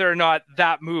whether or not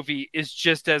that movie is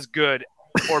just as good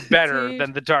or better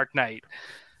than The Dark Knight.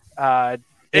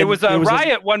 It was a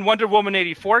riot when Wonder Woman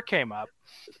 84 came up.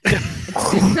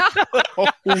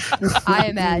 I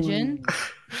imagine.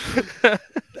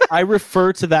 I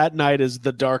refer to that night as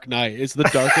the Dark Night. It's the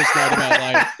darkest night of my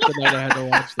life. The night I had to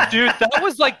watch that. Dude,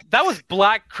 that was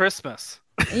Black Christmas.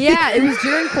 Yeah, it was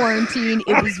during quarantine.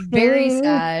 It was very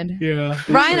sad. Yeah.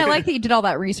 Ryan, I like that you did all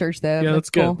that research, though. Yeah, that's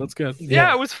cool. good. That's good.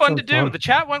 Yeah, it was fun to sounds do. fun. The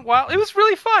chat went wild. It was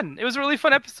really fun. It was a really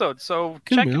fun episode. So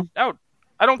Good, check man. it out.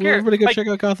 I don't care. Everybody go Like, check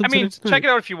out Gotham I mean, City check it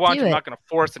out if you want. Do I'm it. not going to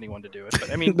force anyone to do it,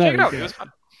 but I mean, No, check it you out. can't. It was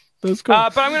fun. That's cool.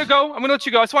 But I'm going to go. I'm going to let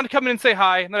you go. I just wanted to come in and say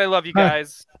hi and that I love you Hi.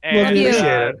 guys. Love And you. Appreciate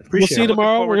it. We'll Appreciate see you it.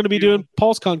 tomorrow. Looking We're going to be forward doing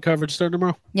PulseCon coverage starting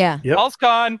tomorrow. Yeah. Yep.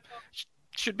 PulseCon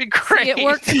should be great. See you at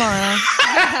work tomorrow.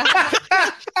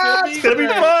 It's gonna be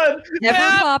fun.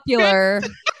 Ever popular.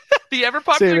 The ever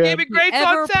popular See you, Gaming Greats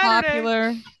on Ever Saturday.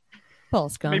 popular.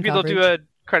 PulseCon Maybe coverage. they'll do a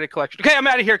credit collection. Okay, I'm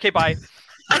out of here. Okay, bye.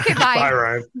 Okay, bye. Bye,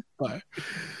 Ryan. Bye.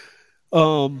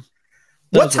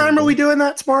 What time are we doing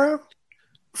that tomorrow?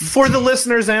 For the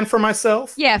listeners and for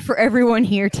myself? Yeah, for everyone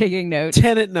here taking notes.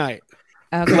 10 at night.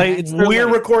 Okay. We're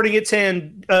recording at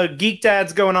 10. Geek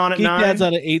Dad's going on at 9. Geek Dad's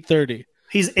on at 8:30.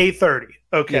 He's 8:30.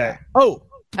 Okay. Yeah. Oh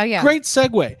yeah. Great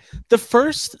segue. The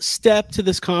first step to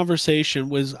this conversation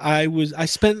was I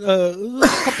spent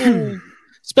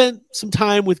spent some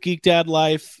time with Geek Dad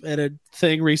Life at a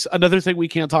thing another thing we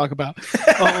can't talk about.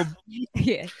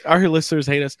 Yeah. Our listeners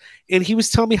hate us. And he was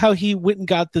telling me how he went and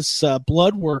got this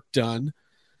blood work done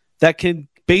that can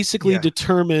basically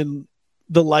determine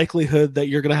the likelihood that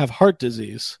you're going to have heart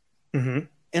disease. Mm-hmm.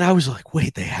 And I was like,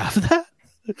 wait, they have that?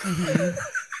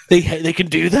 Mm-hmm. They can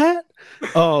do that?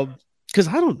 Because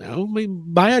I don't know. I mean,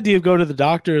 my idea of going to the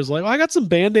doctor is like, well, I got some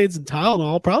Band-Aids and Tylenol.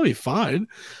 I'll probably be fine.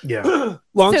 Yeah.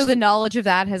 So the knowledge of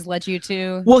that has led you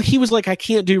to... Well, he was like, I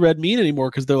can't do red meat anymore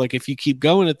because they're like, if you keep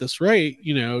going at this rate,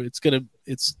 it's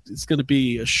gonna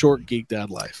be a short Geek Dad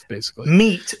life, basically.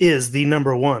 Meat is the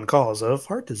number one cause of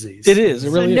heart disease. It is. It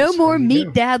really no is. More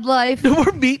meat dad life. No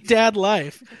more meat dad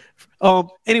life.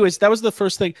 Anyways, that was the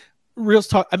first thing. Real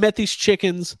talk. I met these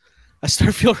chickens. I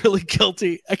start feeling really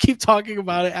guilty. I keep talking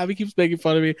about it. Abby keeps making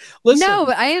fun of me. Listen. No,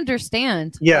 but I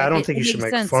understand. Yeah, I don't think you should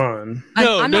make fun.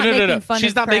 I'm not making fun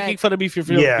She's of not Craig. making fun of me for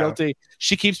feeling guilty.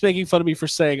 She keeps making fun of me for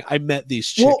saying I met these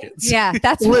chickens. Yeah,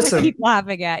 that's what I keep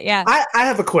laughing at. Yeah. I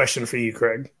have a question for you,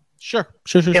 Craig. Sure.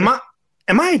 Am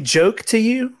I a joke to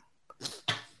you?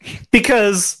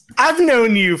 Because I've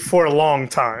known you for a long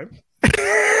time.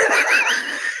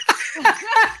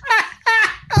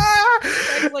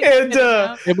 And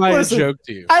am I a joke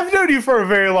to you? I've known you for a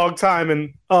very long time,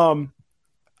 and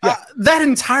that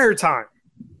entire time,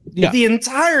 the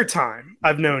entire time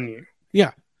I've known you,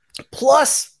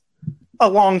 plus a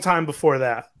long time before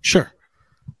that, sure,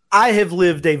 I have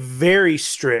lived a very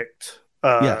strict,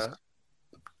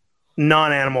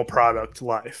 non-animal product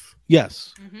life.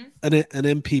 Yes, an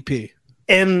MPP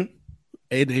and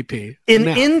an AP.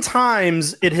 In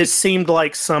times, it has seemed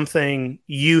like something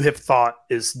you have thought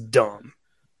is dumb.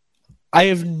 I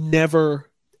have never.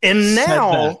 And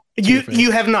now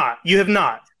you have not. You have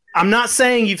not. I'm not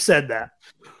saying you've said that,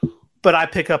 but I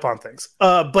pick up on things.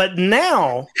 But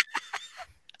now,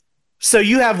 so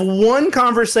you have one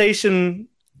conversation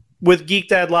with Geek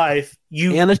Dad Life.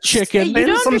 You and a chicken.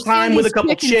 Spend some time with a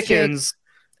couple chickens,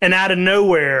 and out of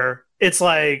nowhere, it's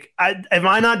like, am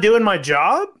I not doing my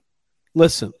job?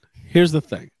 Listen, here's the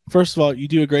thing. First of all, you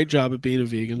do a great job at being a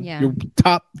vegan. Yeah. You're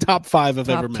top 5 I've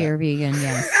ever met. Top tier vegan,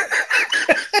 yes.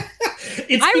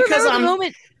 It's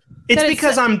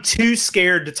because I'm too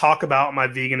scared to talk about my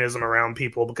veganism around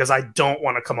people because I don't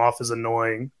want to come off as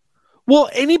annoying. Well,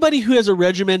 anybody who has a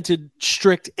regimented,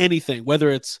 strict anything, whether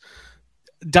it's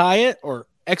diet or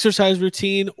exercise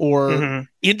routine or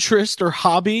interest or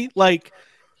hobby, like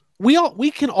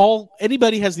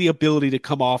anybody has the ability to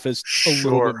come off as a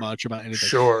little bit much about anything.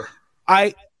 Sure.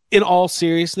 In all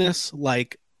seriousness,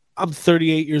 like, I'm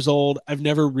 38 years old. I've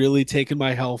never really taken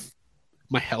my health.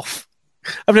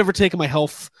 I've never taken my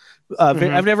health.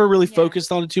 I've never really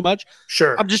focused on it too much.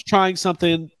 Sure. I'm just trying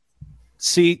something,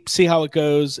 see how it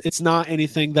goes. It's not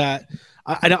anything that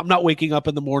I'm not waking up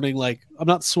in the morning. Like, I'm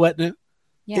not sweating it.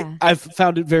 Yeah. I've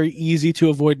found it very easy to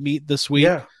avoid meat this week.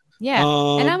 Yeah,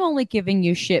 and I'm only giving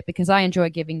you shit because I enjoy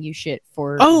giving you shit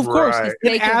for. Oh, of course.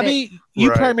 And Abby,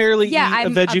 you primarily eat a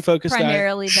veggie-focused diet.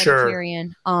 Primarily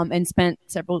vegetarian. And spent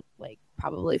several,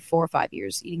 probably 4 or 5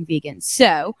 years eating vegan.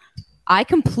 So I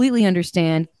completely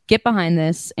understand. Get behind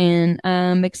this, and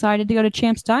I'm excited to go to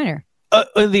Champ's Diner.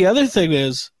 The other thing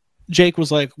is, Jake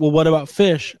was like, "Well, what about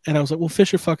fish?" And I was like, "Well,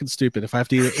 fish are fucking stupid. If I have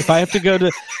to eat it, if I have to go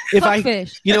to,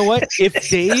 fish. You know what? If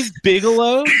Dave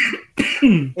Bigelow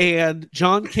and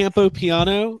John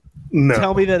Campopiano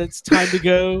tell me that it's time to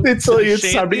go, they tell you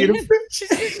it's time to eat a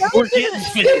fish. We're getting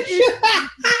fish."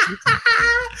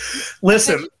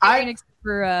 Listen,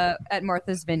 at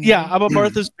Martha's Vineyard. Yeah, I'm a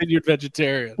Martha's Vineyard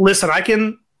vegetarian. Listen,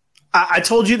 I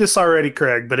told you this already,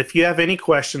 Craig. But if you have any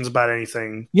questions about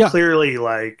anything, clearly,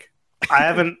 I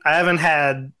haven't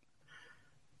had.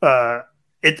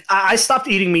 I stopped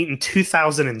eating meat in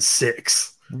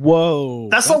 2006. Whoa,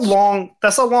 that's a long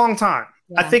time.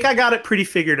 Yeah. I think I got it pretty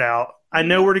figured out. I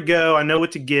know where to go. I know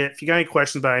what to get. If you got any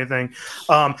questions about anything,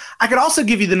 I could also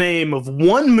give you the name of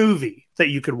one movie that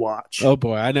you could watch. Oh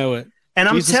boy, I know it. And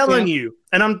Jesus I'm telling you,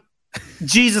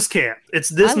 Jesus Camp. It's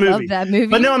this movie. I love that movie.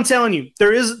 But no, I'm telling you,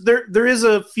 there is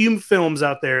a few films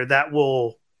out there that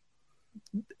will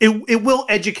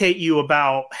educate you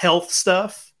about health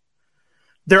stuff.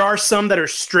 There are some that are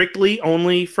strictly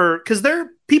only for because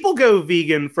people go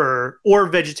vegan or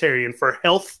vegetarian for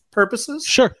health purposes.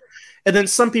 Sure. And then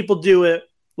some people do it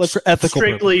for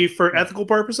ethical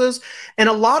purposes. And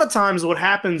a lot of times what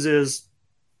happens is,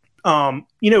 a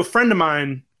friend of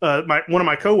mine, one of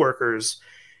my coworkers,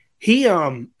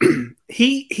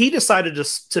 he decided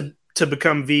to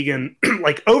become vegan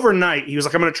like overnight. He was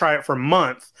like, I'm going to try it for a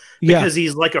month because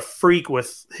he's like a freak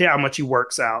with how much he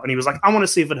works out. And he was like, I want to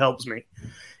see if it helps me.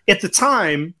 At the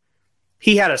time,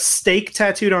 he had a steak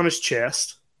tattooed on his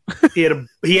chest. He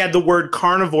had the word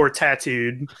carnivore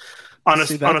tattooed on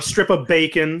a strip of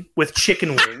bacon with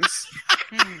chicken wings.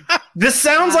 This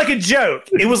sounds like a joke.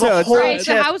 It was a whole chest.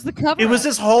 So how was the cover? It was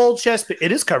this whole chest.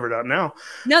 It is covered up now.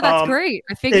 No, that's great.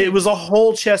 I figured it was a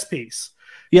whole chest piece.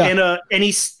 Yeah, and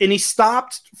he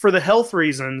stopped for the health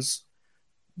reasons,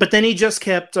 but then he just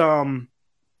kept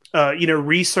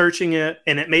researching it,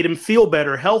 and it made him feel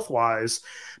better health wise.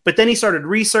 But then he started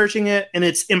researching it, and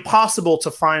it's impossible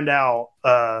to find out.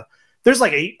 There's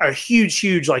like a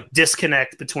huge like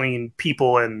disconnect between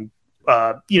people and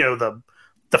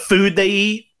the food they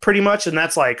eat, pretty much, and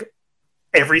that's like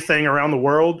everything around the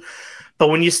world. But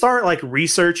when you start like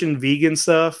researching vegan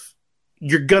stuff,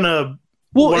 you're gonna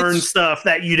learn stuff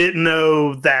that you didn't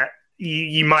know that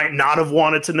you might not have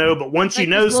wanted to know. But once like you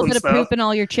know some some stuff, stuff, poop in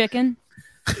all your chicken.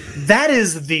 That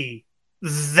is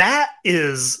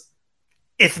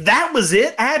if that was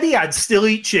it, Abby, I'd still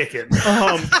eat chicken.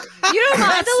 You don't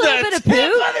mind a little bit of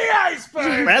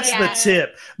poop? That's the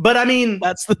tip. But I mean,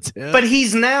 that's the tip. But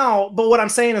what I'm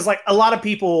saying is like a lot of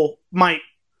people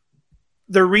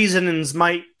their reasonings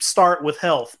might start with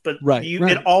health, but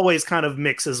it always kind of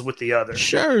mixes with the other.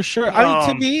 Sure. I mean,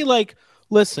 to me, like,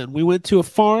 listen, we went to a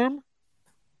farm.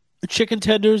 Chicken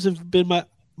tenders have been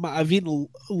I've eaten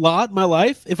a lot in my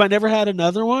life. If I never had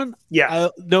another one,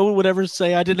 no one would ever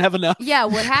say I didn't have enough. Yeah,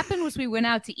 what happened was we went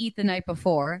out to eat the night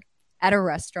before at a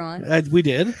restaurant. We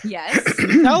did. Yes.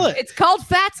 Tell it. It's called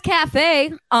Fats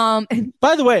Cafe.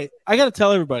 By the way, I got to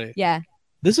tell everybody. Yeah.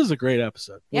 This is a great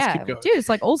episode. Let's keep going. Dude, it's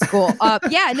like old school.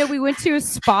 We went to a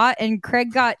spot and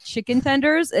Craig got chicken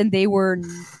tenders and they were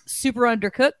super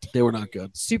undercooked. They were not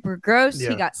good. Super gross. Yeah.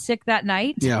 He got sick that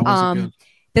night. Yeah, it wasn't good.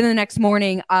 Then the next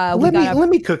morning, let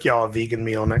me cook y'all a vegan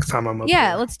meal next time I'm up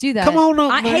Yeah, there. let's do that. Come on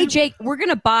up, man. Hey, Jake, we're going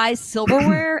to buy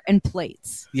silverware and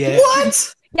plates. Yeah.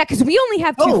 What? Yeah, because we only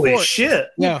have 2 Holy forks. shit.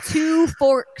 Yeah. 2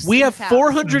 forks. We have in town.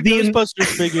 400 Ghostbusters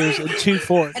figures and 2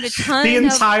 forks. And a ton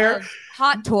of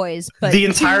hot toys. But the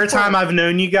entire time I've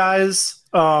known you guys,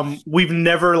 we've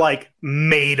never like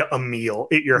made a meal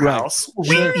at your house.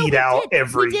 We eat out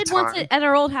every time. We did once at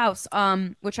our old house,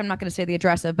 which I'm not going to say the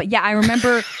address of, but yeah, I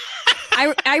remember.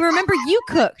 I remember you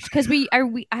cooked because I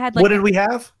had like. What did we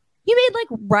have? You made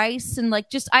like rice and like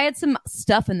I had some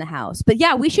stuff in the house, but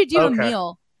yeah, we should do a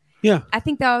meal. Yeah, I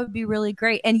think that would be really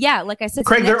great. And yeah, like I said,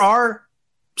 Craig,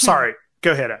 Sorry,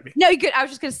 go ahead, Abby. No, you're good. I was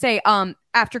just gonna say,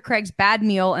 after Craig's bad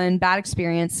meal and bad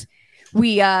experience,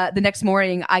 we the next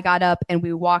morning I got up and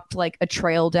we walked like a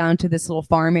trail down to this little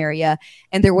farm area,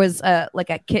 and there was a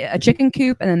chicken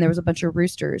coop, and then there was a bunch of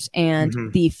roosters, and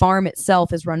the farm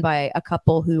itself is run by a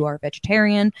couple who are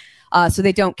vegetarian, so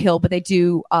they don't kill, but they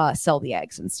do sell the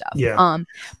eggs and stuff. Yeah.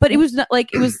 But it was not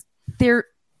like it was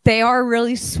they are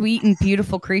really sweet and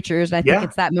beautiful creatures, and I think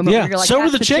it's that moment where you're like, so are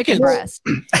the chicken breast.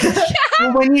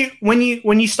 Well,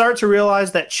 when you start to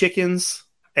realize that chickens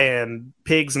and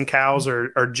pigs and cows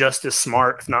are just as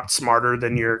smart, if not smarter,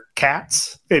 than your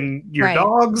cats and your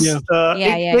dogs.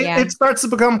 It starts to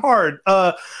become hard.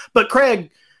 But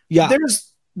Craig,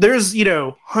 there's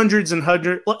hundreds and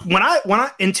hundreds. When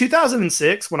I in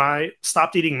 2006 when I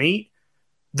stopped eating meat,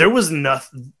 there was not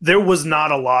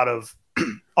a lot of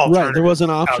alternatives. There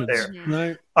wasn't options out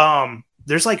there. Right.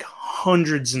 There's like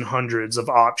hundreds and hundreds of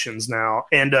options now,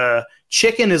 and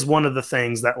chicken is one of the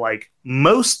things that like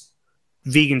most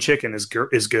vegan chicken is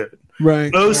good.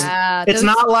 Right. It's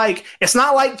not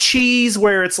like cheese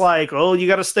where it's like, oh, you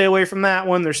got to stay away from that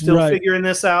one. They're still figuring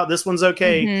this out. This one's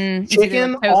okay. Mm-hmm.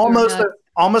 Chicken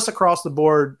almost across the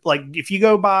board. Like if you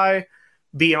go by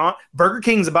Beyond, Burger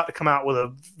King's about to come out with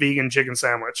a vegan chicken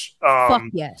sandwich. Fuck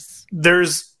yes.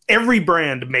 There's every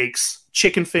brand makes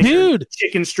chicken fingers,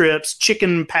 chicken strips,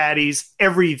 chicken patties.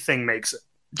 Everything makes it.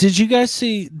 Did you guys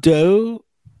see Doe,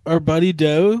 our buddy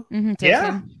Doe? Mm-hmm,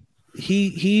 yeah.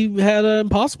 He had an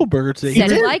Impossible Burger today. He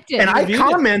did. Liked it. And I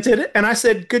commented it and I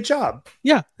said, good job.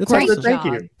 Yeah. That's great awesome. Thank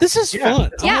you. This is fun.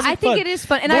 Yeah, I think it is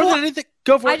fun. And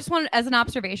go for it. I just wanted, as an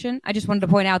observation, I just wanted to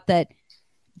point out that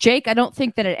Jake, I don't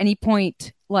think that at any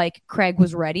point like Craig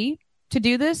was ready to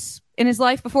do this in his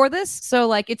life before this. So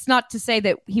like, it's not to say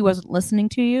that he wasn't listening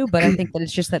to you, but I think that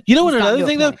it's just that. You know what? Another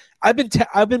thing though, I've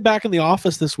been back in the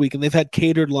office this week, and they've had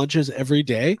catered lunches every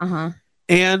day.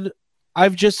 And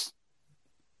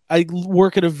I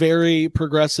work at a very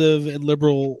progressive and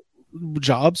liberal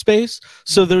job space,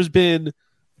 so there's been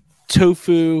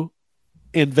tofu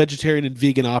and vegetarian and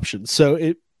vegan options.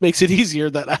 So makes it easier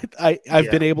that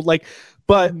I've been able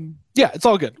but yeah, it's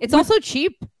all good. It's also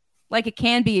cheap. Like it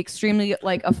can be extremely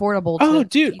like affordable. Oh,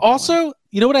 dude. Also,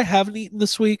 you know what I haven't eaten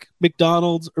this week?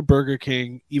 McDonald's or Burger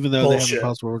King, even though they have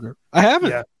Impossible Burger. I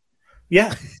haven't.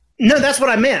 Yeah. No, that's what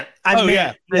I meant. I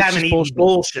meant you haven't eaten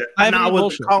bullshit. I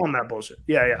wouldn't call them that bullshit.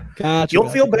 Yeah. Gotcha, You'll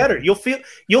feel better.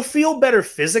 You'll feel better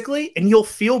physically, and you'll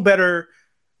feel better.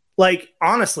 Like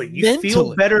honestly, you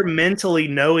feel better mentally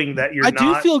knowing that you're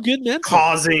not feel good mentally.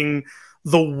 Causing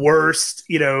the worst,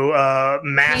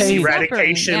 mass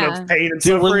eradication of pain and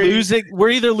suffering. We're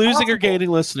either losing or gaining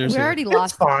listeners. We already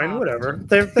lost. It's fine, whatever.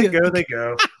 They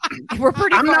go. We're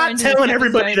pretty. I'm not telling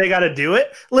everybody they got to do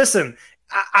it. Listen,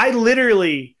 I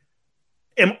literally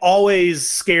am always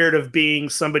scared of being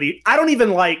somebody. I don't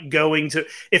even like going to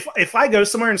if I go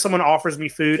somewhere and someone offers me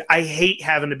food, I hate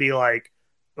having to be like,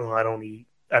 oh, I don't eat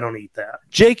that.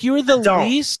 Jake, you are the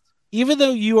least, even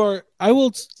though you are.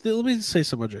 Let me say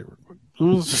something, Jake.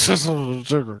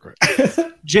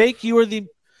 Jake,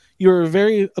 you're a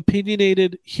very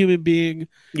opinionated human being.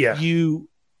 Yeah. You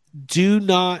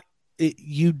don't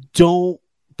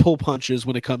pull punches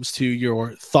when it comes to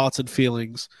your thoughts and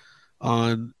feelings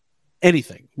on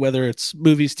anything, whether it's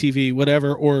movies, TV,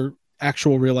 whatever, or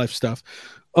actual real life stuff.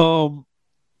 And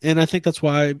I think that's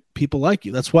why people like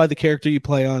you. That's why the character you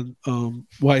play on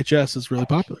YHS is really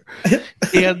popular.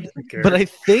 But I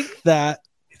think that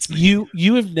you're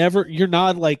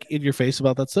not like in your face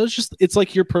about that. So it's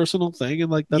like your personal thing,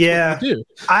 and like that's what you do.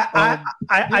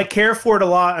 I care for it a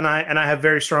lot, and I have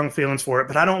very strong feelings for it.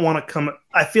 But I don't want to come.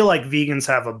 I feel like vegans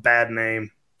have a bad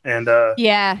name, and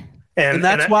and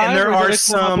that's why there are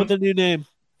some with a new name.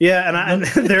 Yeah, and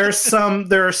there are some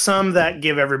that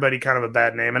give everybody kind of a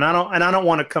bad name, and I don't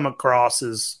want to come across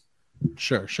as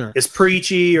sure as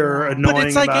preachy or annoying. But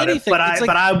it's like about anything.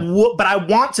 It. But I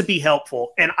want to be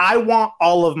helpful, and I want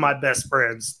all of my best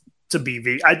friends to be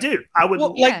vegan. I do. I would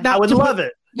I would love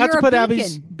it. Not to put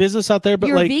Abby's business out there, but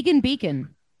you're like a vegan beacon.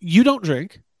 You don't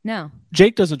drink. No.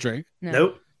 Jake doesn't drink. No.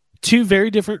 Nope. Two very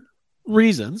different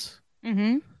reasons.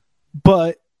 Mm-hmm.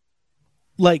 But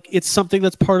like it's something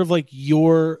that's part of like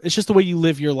it's just the way you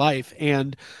live your life.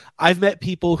 And I've met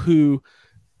people who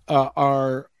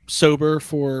are sober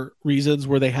for reasons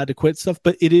where they had to quit stuff,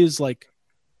 but it is like,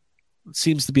 it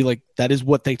seems to be like, that is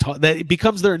what they taught, that it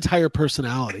becomes their entire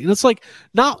personality. And it's like,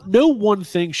 no one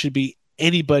thing should be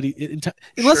anybody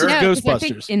unless it's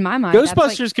Ghostbusters. In my mind,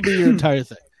 Ghostbusters could be your entire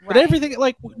thing. But everything,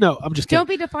 like, no, I'm just kidding. Don't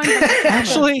be defined by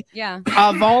actually,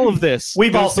 of all of this,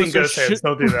 we've all seen Ghostbusters.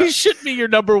 Don't do that. We should be your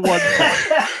number one thing.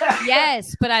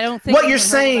 Yes, but I don't think what you're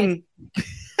saying.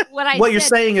 You're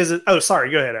saying is, oh,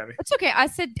 sorry, go ahead, Abby. It's okay. I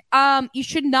said, you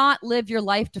should not live your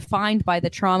life defined by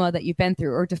the trauma that you've been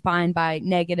through, or defined by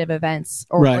negative events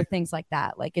or things like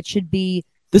that. Like it should be.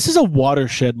 This is a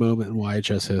watershed moment in YHS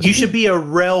history. You should be a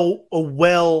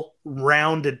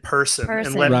well-rounded person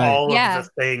and let all of the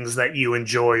things that you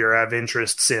enjoy or have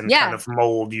interests in kind of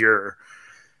mold your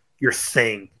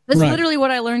thing. That's literally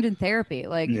what I learned in therapy.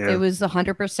 Like it was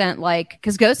 100% like,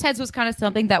 because Ghost Heads was kind of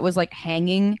something that was like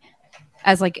hanging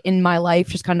as like in my life,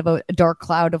 just kind of a dark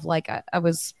cloud of like, I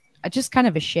was just kind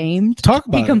of ashamed. Talk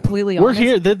about to be completely honest. We're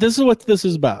here. This is what this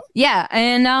is about. Yeah.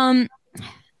 And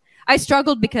I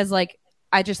struggled because like,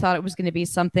 I just thought it was going to be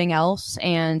something else,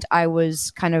 and I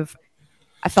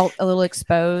felt a little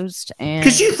exposed, and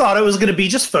because you thought it was going to be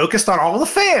just focused on all the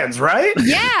fans, right?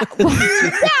 Yeah, I thought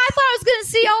I was going to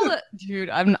see all the dude.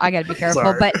 I got to be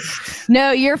careful, but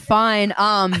no, you're fine.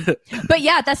 But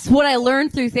yeah, that's what I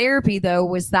learned through therapy, though,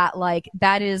 was that like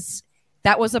that was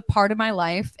a part of my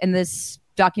life, and this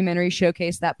documentary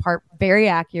showcased that part very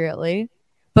accurately.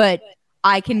 But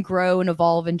I can grow and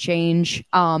evolve and change,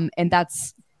 and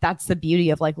that's the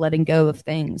beauty of like letting go of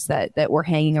things that were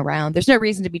hanging around. There's no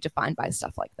reason to be defined by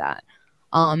stuff like that.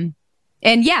 And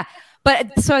yeah,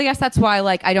 but so I guess that's why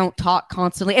like I don't talk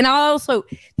constantly. And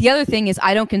the other thing is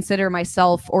I don't consider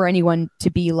myself or anyone to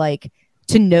be like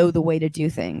to know the way to do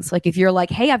things. Like if you're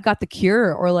like, hey, I've got the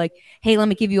cure, or like, hey, let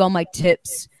me give you all my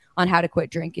tips on how to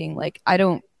quit drinking. Like I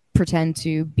don't pretend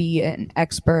to be an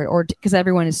expert, or because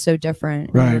everyone is so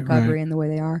different in recovery and the way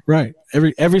they are. Right.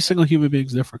 Every single human being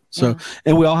is different. So,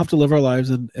 and we all have to live our lives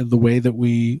in the way that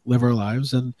we live our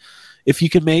lives. And if you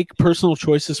can make personal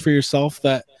choices for yourself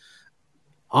that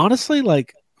honestly,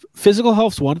 like physical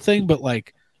health's one thing, but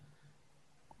like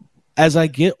as I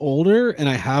get older and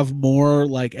I have more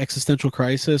like existential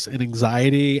crisis and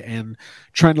anxiety and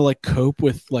trying to like cope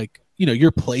with like, you know,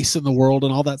 your place in the world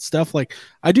and all that stuff. Like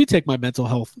I do take my mental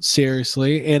health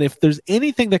seriously. And if there's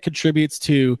anything that contributes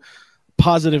to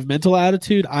positive mental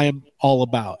attitude, I am all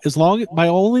about. My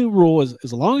only rule is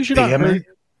as long as you're not hurt.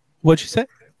 What'd you say?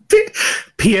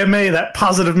 PMA, that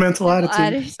positive mental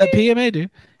attitude. That PMA, dude.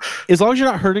 As long as you're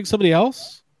not hurting somebody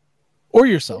else or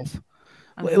yourself.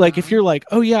 Like if you're like,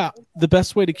 oh yeah, the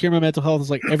best way to cure my mental health is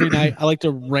like every night I like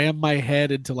to ram my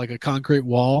head into like a concrete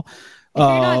wall. If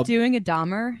you're not doing a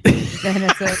Dahmer, then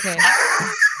it's okay.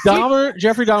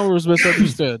 Jeffrey Dahmer was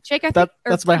misunderstood. Jake, I think,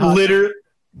 that's my hot.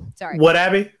 Sorry. What,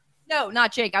 Abby? No,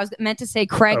 not Jake. I was meant to say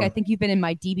Craig. I think you've been in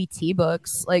my DBT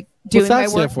books, like doing my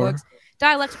workbooks.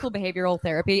 Dialectical behavioral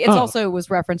therapy. It also was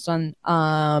referenced on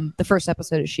the first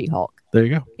episode of She-Hulk. There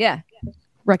you go. Yeah,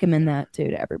 recommend that too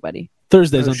to everybody.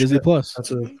 Thursdays on Disney Plus.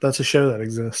 That's a show that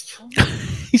exists.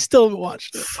 You still haven't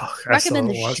watched it. Fuck, recommend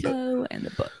the show and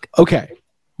the book. Okay,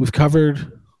 we've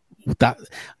covered that.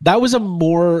 That was a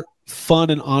more fun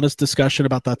and honest discussion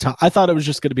about that time. I thought it was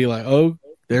just going to be like, oh,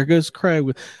 there goes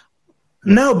Craig.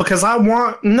 No, because I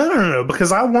want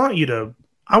because I want you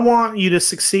to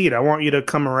succeed. I want you to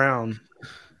come around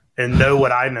and know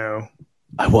what I know.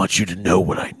 I want you to know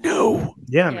what I know.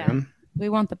 Yeah, man. We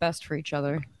want the best for each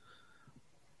other.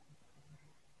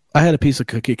 I had a piece of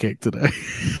cookie cake today.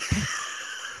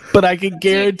 But I can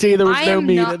guarantee there was no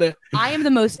meat in it. I am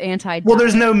the most anti. Well,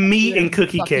 there's no meat in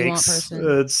cookie cakes.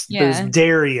 There's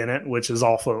dairy in it, which is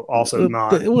also not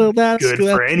good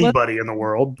for anybody in the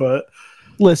world. But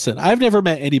listen, I've never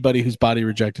met anybody whose body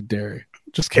rejected dairy.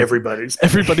 Just kidding. Everybody's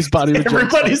body rejects.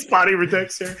 Everybody's body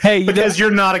rejects dairy. Hey, because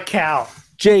you're not a cow,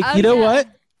 Jake. You know what?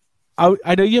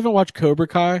 I know you haven't watched Cobra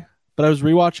Kai, but I was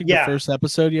rewatching the first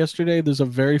episode yesterday. There's a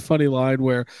very funny line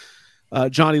where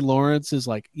Johnny Lawrence is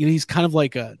like, he's kind of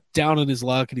like down on his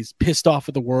luck and he's pissed off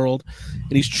at the world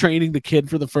and he's training the kid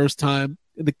for the first time.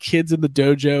 And the kid's in the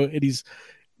dojo and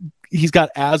he's got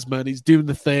asthma and he's doing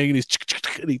the thing and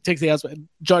he takes the asthma and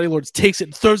Johnny Lawrence takes it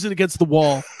and throws it against the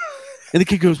wall. And the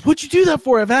kid goes, "What'd you do that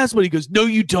for? I have asthma." And he goes, "No,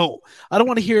 you don't. I don't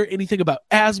want to hear anything about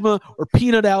asthma or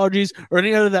peanut allergies or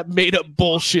any other of that made up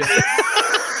bullshit."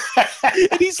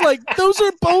 And he's like, "Those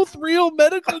are both real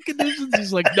medical conditions."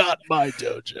 He's like, "Not my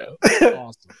dojo."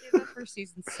 Awesome. Yeah, that first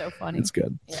season's so funny. It's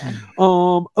good. Yeah.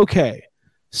 Okay.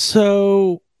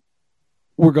 So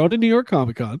we're going to New York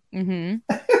Comic Con.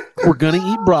 Mm-hmm. We're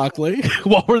gonna eat broccoli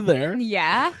while we're there.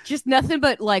 Yeah, just nothing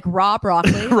but like raw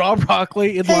broccoli. Raw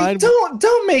broccoli in line.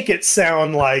 Don't make it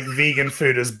sound like vegan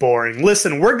food is boring.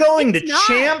 Listen, we're going to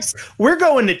Champs. We're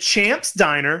going to Champs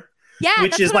Diner. Yeah,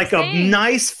 which is like a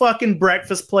nice fucking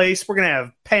breakfast place. We're gonna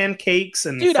have pancakes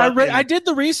and dude. I did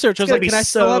the research. I was like, can I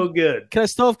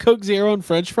still have Coke Zero and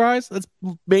French fries? That's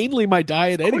mainly my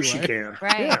diet anyway. Of course you can.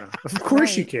 Right. Yeah, of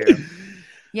course you can.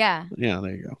 Yeah. Yeah.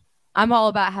 There you go. I'm all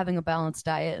about having a balanced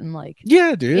diet and like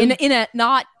dude. In a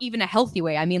not even a healthy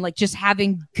way. I mean like just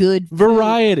having good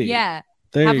variety. Food. Yeah.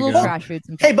 There have you little go. trash foods.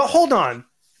 Hey, but hold on.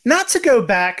 Not to go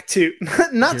back to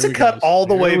all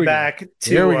the way back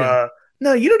to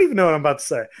no, you don't even know what I'm about to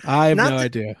say. I have no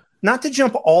idea. Not to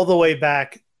jump all the way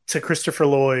back to Christopher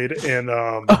Lloyd and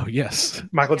oh yes,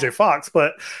 Michael J. Fox,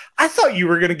 but I thought you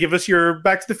were going to give us your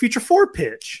Back to the Future 4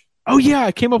 pitch. Oh yeah,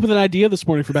 I came up with an idea this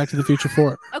morning for Back to the Future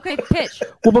 4. Okay, pitch.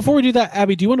 Well, before we do that,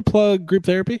 Abby, do you want to plug Group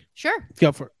Therapy? Sure.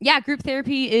 Go for it. Yeah, Group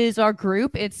Therapy is our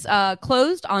group. It's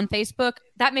closed on Facebook.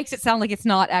 That makes it sound like it's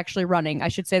not actually running. I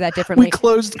should say that differently. We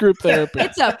closed Group Therapy.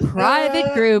 It's a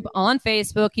private group on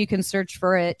Facebook. You can search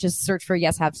for it. Just search for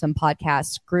Yes Have Some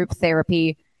Podcast Group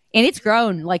Therapy. And it's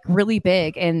grown like really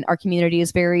big. And our community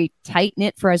is very tight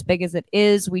knit for as big as it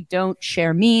is. We don't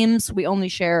share memes. We only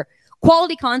share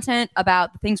quality content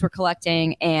about the things we're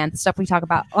collecting and the stuff we talk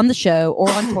about on the show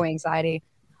or on Toy Anxiety.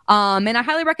 And I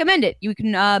highly recommend it. You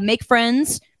can make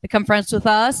friends, become friends with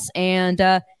us, and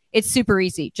it's super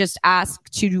easy. Just ask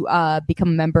to become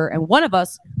a member, and one of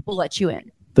us will let you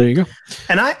in. There you go.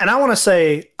 And I want to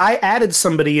say I added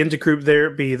somebody into Group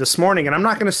Therapy this morning, and I'm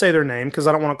not going to say their name because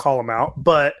I don't want to call them out.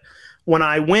 But when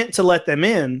I went to let them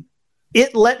in,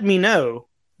 it let me know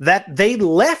that they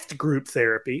left Group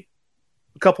Therapy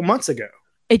a couple months ago.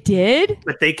 It did?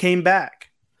 But they came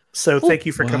back. So thank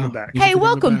you for coming back. Hey,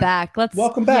 welcome back.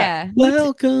 Welcome back. Yeah.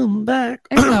 Welcome back.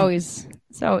 It's always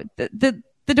so the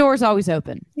door's always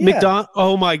open. Yeah.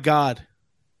 Oh my God.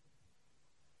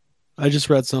 I just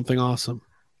read something awesome.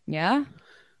 Yeah.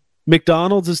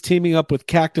 McDonald's is teaming up with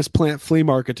Cactus Plant Flea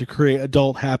Market to create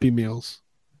adult Happy Meals.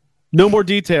 No more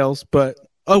details, but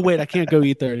oh wait, I can't go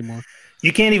eat there anymore.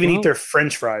 You can't even eat their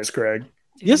French fries, Greg.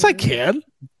 Yes, I can.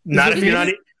 Not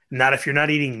if you're not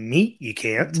eating meat, you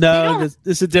can't. No, this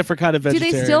is a different kind of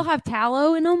vegetarian. Do they still have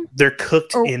tallow in them? They're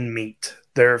cooked in meat.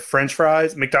 They're French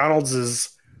fries. McDonald's is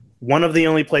one of the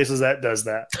only places that does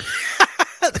that.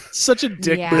 Such a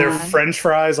dick. Yeah. Their French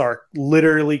fries are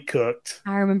literally cooked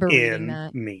I remember reading in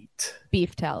that. meat.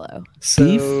 Beef Tallow.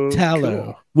 Beef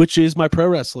Tallow, which is my pro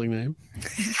wrestling name.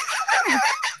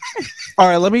 All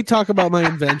right, let me talk about my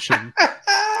invention.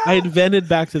 I invented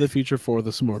Back to the Future 4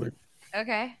 this morning.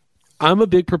 Okay. I'm a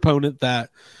big proponent that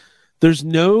there's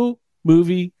no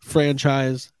movie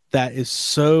franchise that is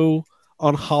so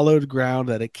on hollowed ground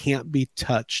that it can't be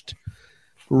touched,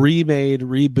 remade,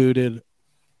 rebooted,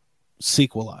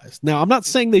 sequelized. Now, I'm not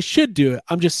saying they should do it.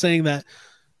 I'm just saying that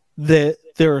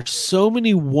there are so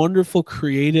many wonderful,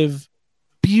 creative,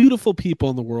 beautiful people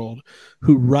in the world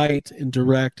who write and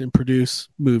direct and produce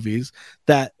movies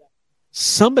that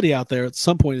somebody out there at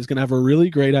some point is going to have a really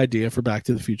great idea for Back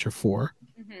to the Future 4.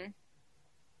 Mm-hmm.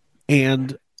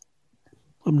 And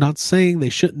I'm not saying they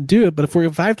shouldn't do it, but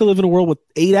if I have to live in a world with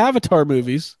 8 Avatar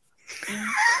movies,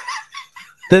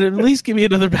 then at least give me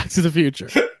another Back to the Future.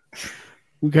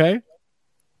 Okay?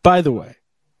 By the way,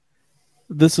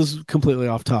 this is completely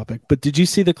off topic, but did you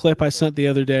see the clip I sent the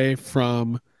other day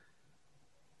from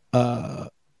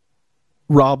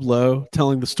Rob Lowe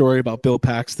telling the story about Bill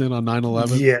Paxton on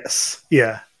 9/11? Yes.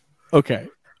 Yeah. Okay.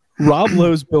 Rob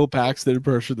Lowe's Bill Paxton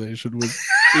impersonation was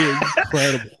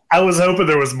incredible. I was hoping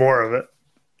there was more of it.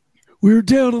 We were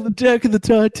down on the deck of the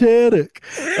Titanic.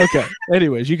 Okay.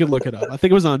 Anyways, you can look it up. I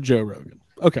think it was on Joe Rogan.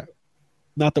 Okay.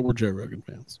 Not that we're Joe Rogan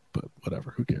fans, but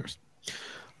whatever. Who cares?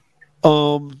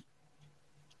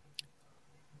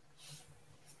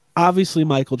 Obviously,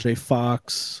 Michael J.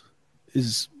 Fox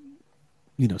is,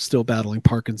 still battling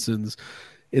Parkinson's.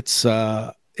 It's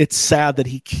sad that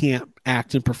he can't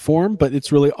act and perform, but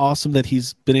it's really awesome that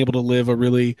he's been able to live a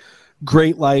really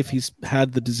great life. He's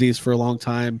had the disease for a long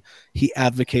time. He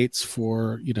advocates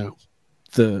for,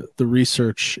 the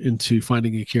research into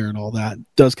finding a cure and all that,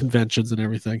 does conventions and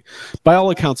everything. By all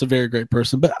accounts, a very great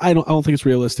person, but I don't think it's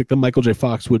realistic that Michael J.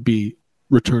 Fox would be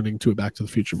returning to a Back to the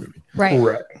Future movie.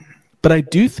 Right. But I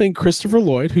do think Christopher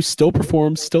Lloyd, who still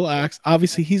performs, still acts,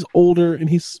 obviously he's older and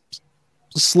he's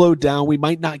slowed down. We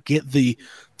might not get the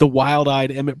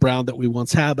wild-eyed Emmett Brown that we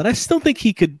once had, but I still think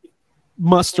he could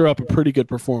muster up a pretty good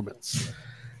performance.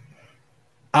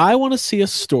 I want to see a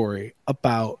story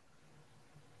about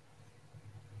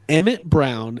Emmett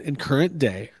Brown in current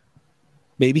day.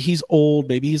 Maybe he's old,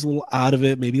 maybe he's a little out of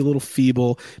it, maybe a little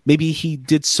feeble. Maybe he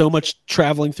did so much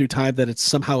traveling through time that it's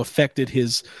somehow affected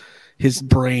his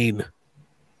brain.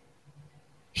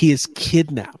 He is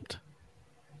kidnapped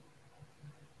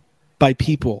by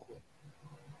people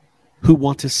who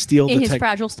want to steal in his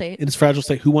fragile state. In his fragile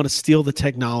state, who want to steal the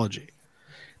technology.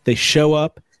 They show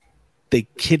up, they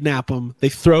kidnap him, they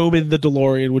throw him in the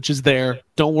DeLorean, which is there.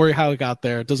 Don't worry how it got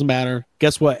there. It doesn't matter.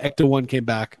 Guess what? Ecto-1 came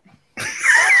back.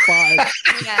 Fine.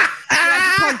 Yeah.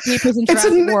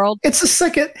 World. It's a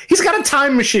second. He's got a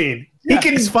time machine. Yeah,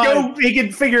 he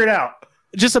can figure it out.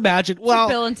 Just imagine. Well,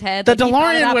 Bill and Ted, the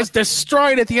DeLorean was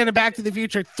destroyed at the end of Back to the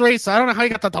Future 3, so I don't know how you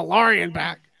got the DeLorean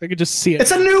back. I could just see it.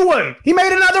 It's a new one. He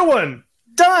made another one.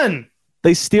 Done.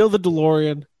 They steal the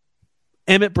DeLorean.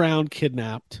 Emmett Brown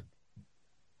kidnapped.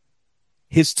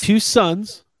 His 2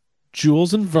 sons,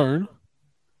 Jules and Vern.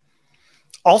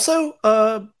 Also,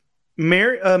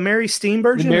 Mary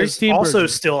Steenburgen is also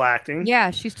still acting.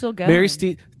 Yeah, she's still going.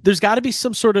 There's got to be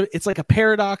some sort of, it's like a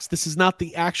paradox. This is not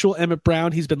the actual Emmett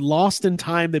Brown. He's been lost in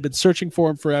time. They've been searching for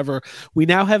him forever. We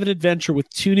now have an adventure with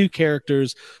 2 new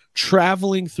characters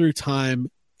traveling through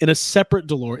time in a separate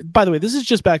DeLorean. By the way, this is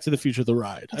just Back to the Future, the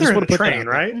ride. They're in the train,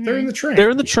 right? Mm-hmm. They're in the train. They're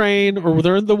in the train, or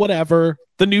they're in the whatever,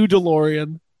 the new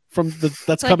DeLorean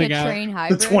that's coming like a out. Train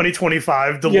hybrid. The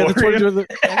 2025 DeLorean.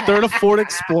 Yeah, they're in a Ford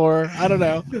Explorer. I don't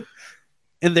know.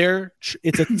 And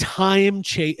it's a time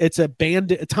chase. It's a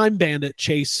time bandit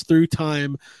chase through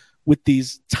time with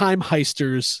these time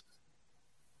heisters.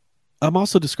 I'm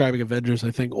also describing Avengers,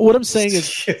 I think. What I'm saying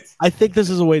is, I think this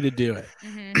is a way to do it.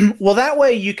 Mm-hmm. Well, that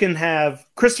way you can have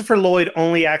Christopher Lloyd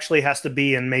only actually has to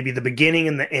be in maybe the beginning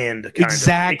and the end.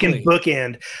 Exactly. It can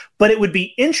bookend. But it would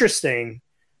be interesting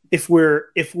if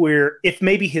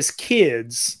maybe his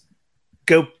kids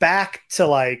go back to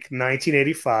like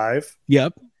 1985.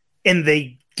 Yep. And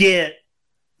they get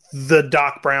the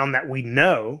Doc Brown that we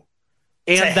know.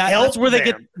 And that's where they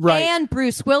get right. And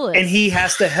Bruce Willis. And he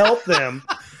has to help them.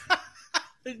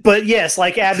 But yes,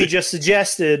 like Abby just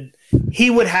suggested,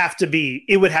 it would have to be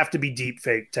deep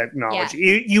fake technology.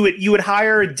 Yeah. You would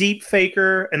hire a deep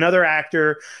faker, another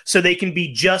actor, so they can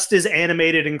be just as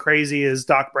animated and crazy as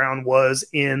Doc Brown was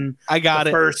in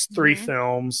first 3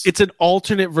 films. It's an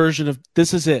alternate version of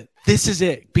This Is It. This is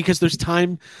it. Because there's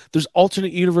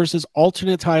alternate universes,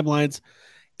 alternate timelines.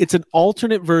 It's an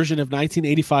alternate version of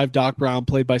 1985 Doc Brown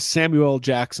played by Samuel L.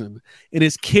 Jackson, and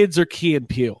his kids are Key and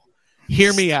Peele.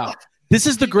 Hear me out. This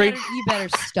is you better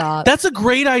stop. That's a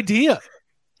great idea.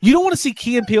 You don't want to see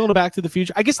Key and Peele in Back to the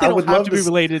Future. I guess they don't have to be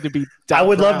related to be. I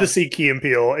would love to see Key and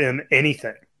Peele in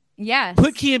anything. Yes.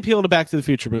 Put Key and Peele in a Back to the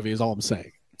Future movie is all I'm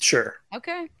saying. Sure.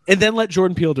 Okay. And then let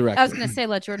Jordan Peele direct. I was going to say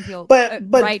let Jordan Peele. But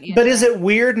is it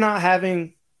weird not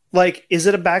having is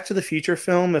it a Back to the Future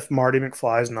film if Marty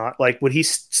McFly is not would he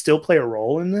still play a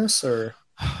role in this or?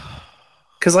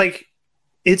 Because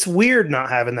it's weird not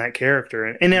having that character,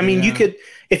 and I mean you could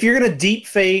if you're going to deep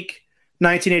fake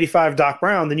 1985 Doc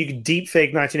Brown, then you could deep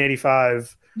fake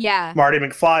 1985 Marty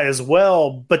McFly as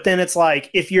well. But then it's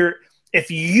if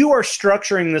you are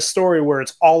structuring this story where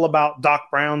it's all about Doc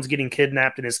Brown's getting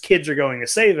kidnapped and his kids are going to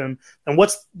save him, then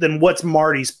what's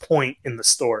Marty's point in the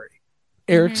story?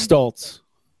 Eric Stoltz.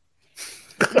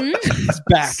 He's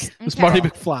back. It's Marty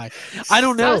McFly. I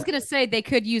don't know. I was going to say they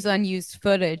could use unused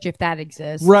footage if that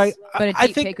exists. Right. But a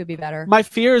deep fake would be better. My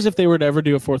fear is if they were to ever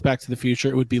do a fourth Back to the Future,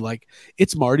 it would be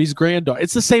it's Marty's granddaughter.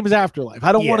 It's the same as Afterlife.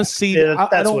 I don't want to see.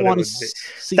 I don't want to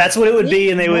see. That's what it would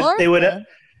be, and they would.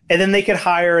 And then they could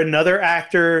hire another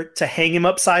actor to hang him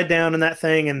upside down in that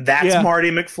thing, and that's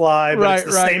Marty McFly. But it's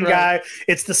the same guy.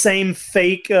 It's the same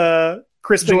fake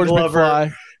Crispin Glover.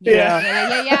 McFly.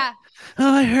 Yeah.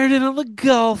 Oh, I heard it on the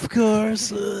golf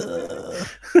course.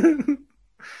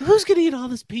 Who's gonna eat all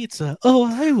this pizza? Oh,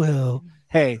 I will.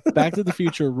 Hey, Back to the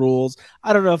Future rules.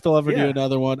 I don't know if they'll ever do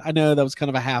another one. I know that was kind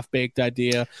of a half-baked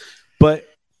idea, but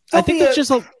I think it's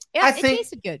just it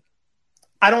tasted good.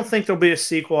 I don't think there'll be a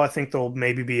sequel. I think there'll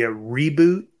maybe be a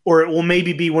reboot, or it will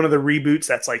maybe be one of the reboots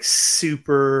that's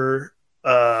super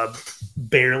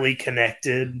barely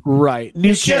connected. Right.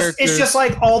 It's just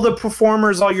all the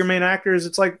performers, all your main actors.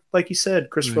 It's like you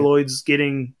said, Christopher Lloyd's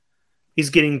getting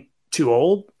too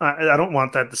old. I don't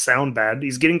want that to sound bad.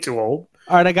 He's getting too old.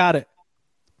 All right, I got it.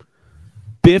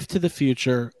 Biff to the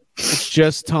Future. It's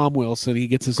just Tom Wilson. He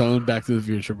gets his own Back to the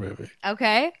Future movie.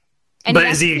 Okay. And but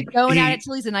is he going at it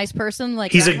till he's a nice person,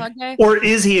 like Groundhog Day? Or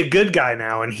is he a good guy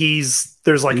now? And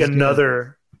there's another.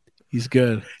 Good. He's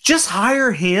good. Just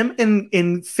hire him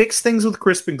and fix things with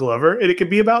Crispin Glover, and it could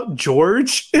be about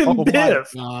George and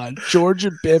Biff. My God. George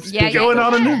and Biff going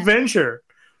on an adventure,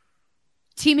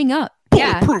 teaming up.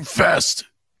 Bulletproof Vest.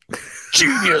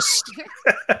 Genius.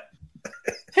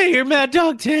 Hey, you're Mad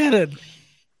Dog Tannen.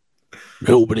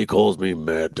 Nobody calls me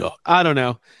Mad Dog. I don't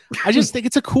know. I just think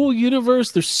it's a cool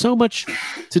universe. There's so much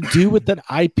to do with that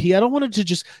IP. I don't want it to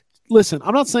just listen.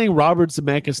 I'm not saying Robert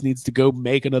Zemeckis needs to go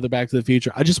make another Back to the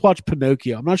Future. I just watched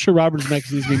Pinocchio. I'm not sure Robert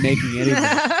Zemeckis needs to be making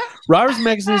anything. Robert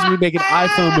Zemeckis needs to be making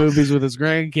iPhone movies with his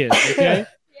grandkids. Okay,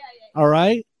 all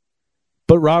right.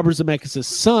 But Robert Zemeckis'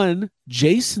 son,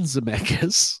 Jason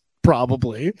Zemeckis,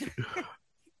 probably.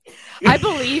 I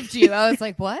believed you. I was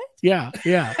like, what? Yeah.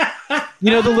 You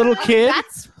know the little kid?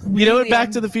 That's really in Back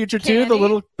to the Future too? The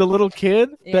little kid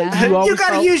that you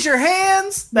gotta use your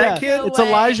hands. That kid. It's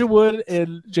Elijah Wood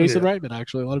and Jason Reitman,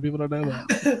 actually. A lot of people don't know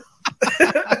that.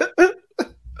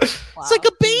 It's like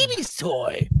a baby's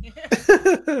toy.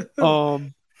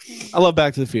 I love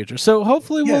Back to the Future. So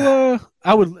hopefully we'll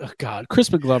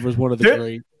Crispin Glover is one of the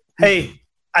great. Hey,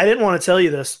 I didn't want to tell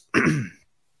you this.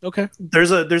 Okay.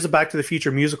 There's a Back to the Future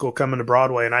musical coming to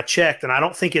Broadway, and I checked, and I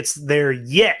don't think it's there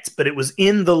yet, but it was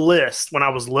in the list when I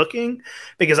was looking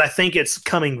because I think it's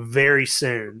coming very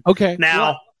soon. Okay.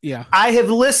 Now, yeah, I have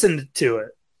listened to it.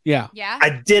 Yeah.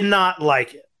 I did not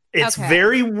like it. It's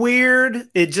very weird.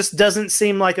 It just doesn't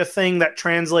seem like a thing that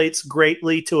translates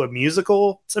greatly to a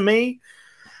musical to me,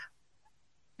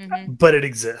 but it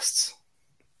exists.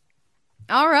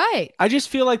 All right. I just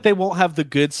feel like they won't have the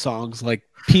good songs like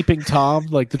Peeping Tom,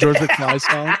 like the George McFly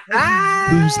song.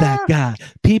 Who's that guy?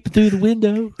 Peeping through the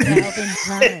window. Calvin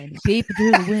Klein. Peeping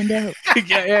through the window.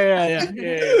 Yeah.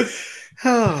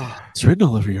 It's written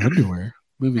all over your underwear.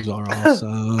 Movies are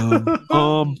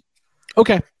awesome.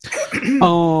 Okay.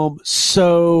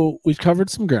 So we've covered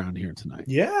some ground here tonight.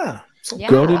 Yeah.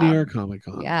 Go to New York Comic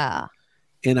Con. Yeah.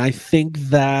 And I think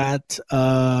that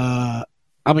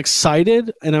I'm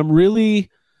excited, and I'm really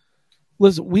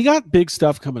listen. We got big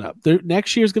stuff coming up.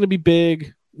 Next year is going to be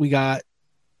big. We got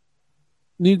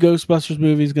new Ghostbusters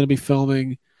movies going to be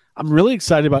filming. I'm really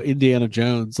excited about Indiana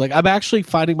Jones. Like I'm actually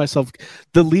finding myself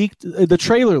the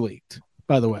trailer leaked,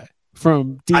 by the way,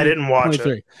 from I didn't watch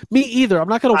it. Me either. I'm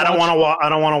not going to. I don't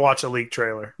want to watch a leaked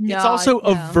trailer. No, it's also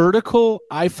a vertical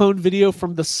iPhone video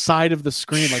from the side of the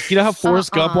screen. Like you know how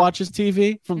Forrest Gump watches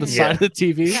TV from the side of the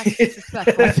TV.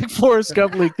 I think Forrest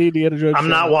Gump leaked the Indiana Jones. I'm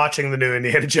not watching the new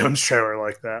Indiana Jones trailer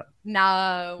like that.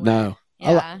 No.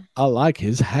 Yeah. I like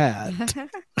his hat.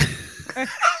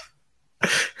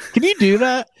 Can you do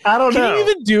that? I don't know. Can you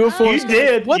even do a Forrest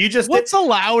Gump? You did. What's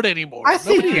allowed anymore? I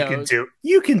think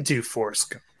you can do Forrest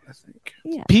Gump. I think.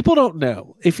 Yeah. People don't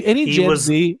know. If any Gen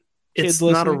Z it's kids not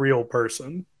a listening, real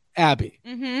person. Abby.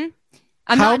 Mm-hmm.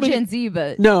 I'm How not many- Gen Z,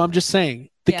 but No, I'm just saying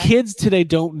the Yeah. kids today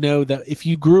don't know that if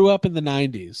you grew up in the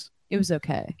 90s, it was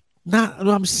okay. I'm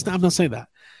not saying that.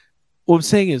 What I'm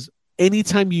saying is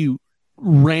anytime you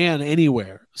ran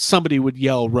anywhere, somebody would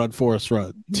yell, "Run, Forrest,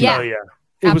 run." Yeah. Oh yeah.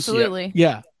 It was- Absolutely.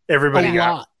 yeah. Everybody A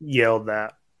got lot. yelled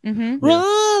that. Mm-hmm.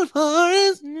 Run,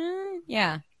 Forrest.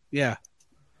 Yeah. Yeah.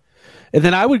 And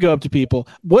then I would go up to people.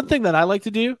 One thing that I like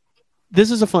to do,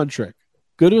 this is a fun trick.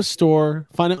 Go to a store,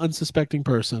 find an unsuspecting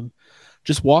person,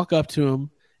 just walk up to him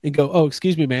and go, "Oh,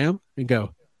 excuse me, ma'am," and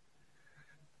go,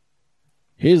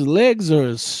 "His legs are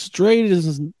as straight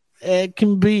as it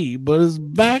can be, but his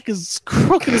back is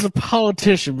crooked as a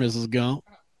politician, Mrs. Gump."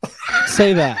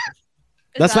 Say that.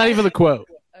 That's not even the quote.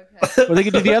 Okay. Or they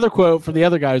could do the other quote from the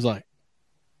other guy who's like,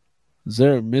 "Is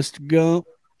there a Mr. Gump?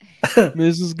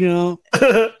 Mrs. Gump?"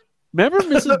 Remember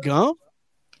Mrs. Gump?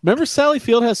 Remember Sally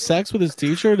Field has sex with his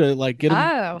teacher to like get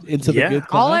him into the Yeah. good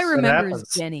class? All I remember is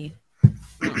happens. Jenny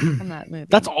from that movie.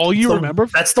 That's all you So remember?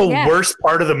 That's the Yeah. worst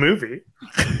part of the movie.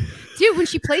 Dude, when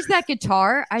she plays that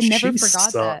guitar, I never She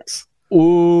forgot that. sucks.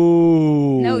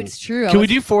 Ooh. No, it's true. Can we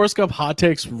do Forrest Gump hot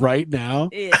takes right now?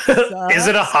 It Is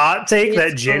it a hot take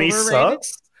that It's Jenny overrated.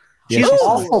 sucks? Yeah, She's she's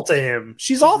awful to him.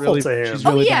 She's awful really- to him. she's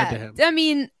Oh really yeah. bad to him. I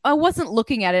mean, I wasn't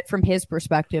looking at it from his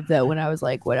perspective though when I was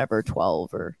like whatever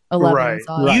 12 or 11. Right. and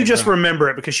saw it. You just remember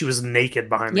it because she was naked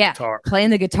behind the Yeah, guitar.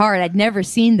 playing the guitar, and I'd never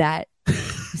seen that.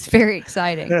 It's very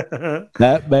exciting.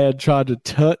 That man tried to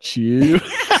touch you.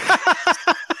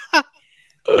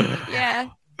 Yeah.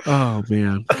 Oh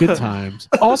man, good times.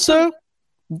 Also,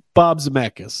 Bob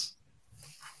Zemeckis.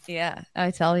 Yeah,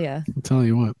 I tell you. I'll tell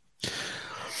you what.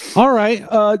 All right,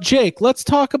 Jake, let's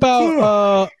talk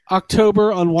about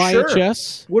October on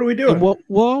YHS. What are we doing? And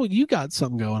well, you got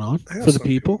something going on I got for the something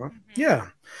people. going on. Yeah.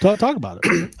 Talk about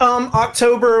it.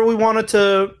 October, we wanted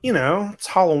to, it's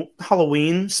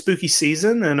Halloween, spooky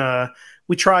season, and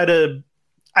we try to.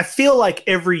 I feel like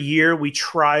every year we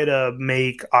try to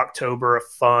make October a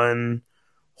fun,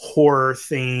 horror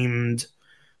themed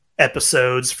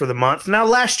episodes for the month. Now,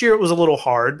 last year it was a little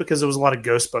hard because there was a lot of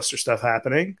Ghostbuster stuff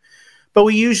happening, but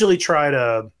we usually try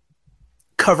to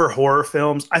cover horror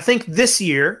films. I think this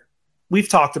year we've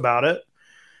talked about it.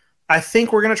 I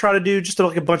think we're going to try to do just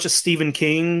like a bunch of Stephen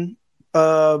King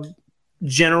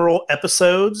general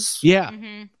episodes. Yeah.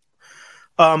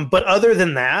 But other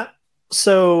than that,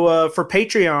 so for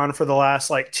Patreon for the last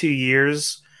like 2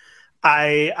 years,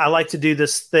 I like to do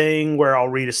this thing where I'll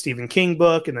read a Stephen King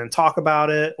book and then talk about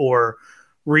it, or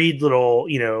read little,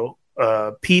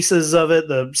 pieces of it,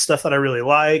 the stuff that I really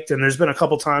liked. And there's been a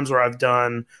couple times where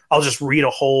I'll just read a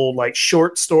whole like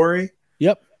short story.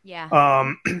 Yep.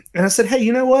 Yeah. And I said, hey,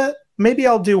 you know what? Maybe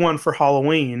I'll do one for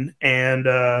Halloween. And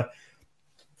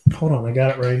hold on, I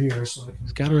got it right here.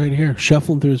 He's got it right here,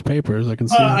 shuffling through his papers. I can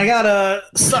see.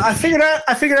 I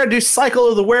figured I'd do Cycle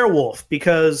of the Werewolf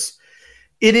because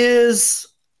it is.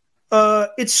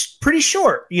 It's pretty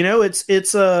short.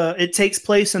 It takes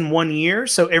place in 1 year,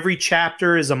 so every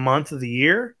chapter is a month of the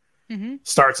year. Mm-hmm.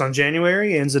 Starts on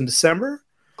January, ends in December.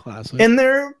 Classic. And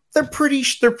they're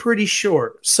pretty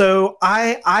short. So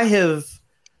I have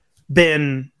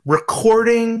been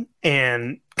recording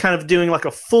and kind of doing like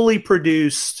a fully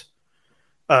produced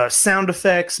sound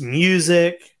effects,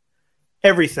 music,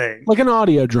 everything. Like an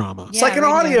audio drama. It's like an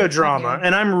audio drama.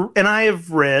 And I have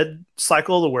read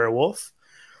Cycle of the Werewolf.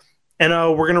 And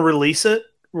we're gonna release it.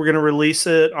 We're gonna release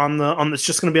it on it's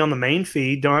just gonna be on the main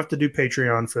feed. Don't have to do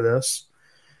Patreon for this.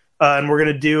 And we're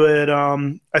gonna do it.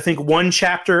 I think one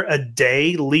chapter a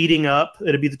day leading up.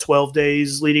 It'll be the 12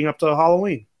 days leading up to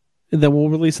Halloween. And then we'll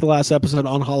release the last episode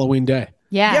on Halloween Day.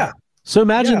 Yeah. Yeah. So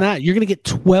imagine that. You're going to get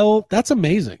 12. That's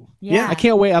amazing. Yeah. I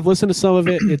can't wait. I've listened to some of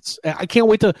it. I can't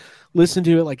wait to listen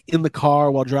to it like in the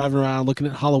car while driving around looking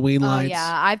at Halloween Oh lights.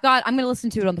 yeah. I'm gonna listen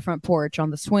to it on the front porch on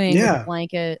the swing with a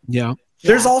blanket. Yeah.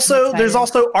 There's Yeah, also I'm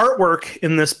excited. artwork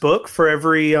in this book for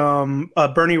every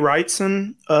Bernie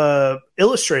Wrightson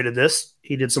illustrated this.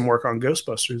 He did some work on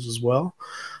Ghostbusters as well.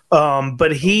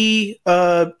 But he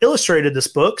illustrated this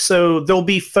book, so there'll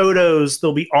be photos,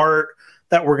 there'll be art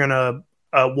that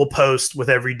we'll post with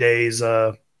every day's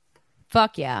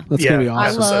Fuck yeah. That's going to be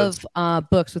awesome. I love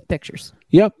books with pictures.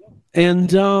 Yep. And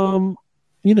This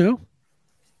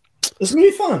is gonna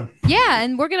be fun. Yeah,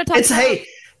 and we're gonna talk about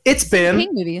it's been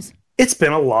King movies. It's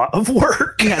been a lot of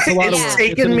work. Yeah, it's a lot of It's work.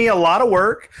 taken me a lot of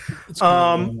work.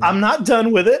 I'm not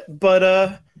done with it, but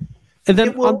and then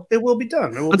it will be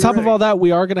done. On top of all that,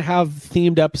 we are going to have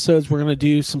themed episodes. We're going to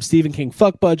do some Stephen King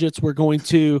fuck budgets. We're going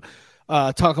to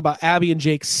talk about Abby and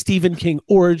Jake's Stephen King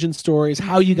origin stories,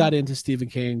 how you got into Stephen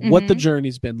King, what the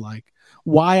journey's been like,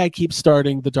 why I keep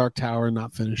starting The Dark Tower and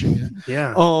not finishing it.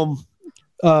 Yeah.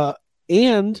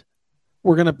 And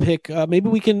we're gonna pick. Maybe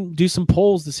we can do some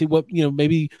polls to see what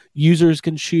maybe users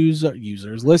can choose.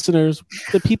 Listeners,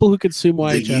 the people who consume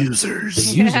YHS. The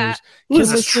users. What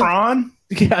is this, Tron?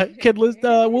 Yeah, can list.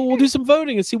 We'll do some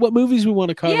voting and see what movies we want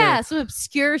to cover. Yeah, some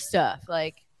obscure stuff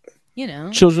like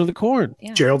Children of the Corn.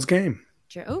 Yeah. Gerald's Game.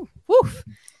 Oh, woof.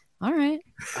 All right.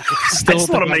 I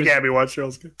just want to make Abby watch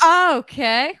Gerald's Game.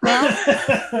 Okay.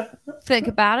 Well, think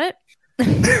about it.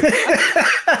 Think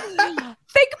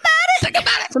about it.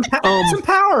 It's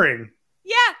empowering.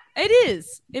 Yeah, it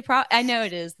is. I know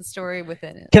it is. The story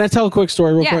within it. Can I tell a quick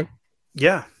story real quick?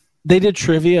 Yeah. They did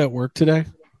trivia at work today. It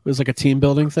was like a team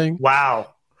building thing.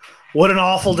 Wow. What an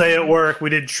awful day at work. We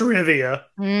did trivia.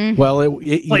 Well,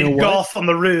 it played golf on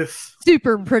the roof.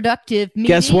 Super productive meeting.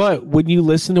 Guess what? When you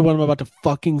listen to what I'm about to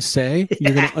fucking say,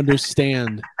 you're going to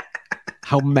understand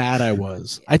how mad I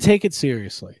was. I take it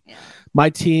seriously. Yeah. My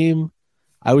team,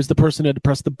 I was the person who had to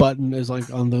press the button is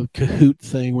like on the Kahoot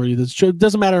thing where it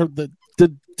doesn't matter. The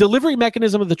delivery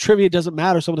mechanism of the trivia doesn't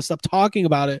matter. So I'm going to stop talking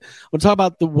about it. I'm going to talk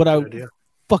about what I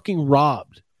fucking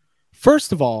robbed.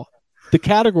 First of all, the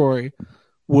category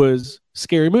was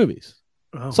scary movies.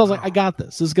 So I was like, I got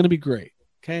this. This is going to be great.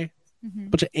 Okay.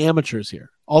 Bunch of amateurs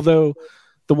here. Although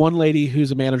the one lady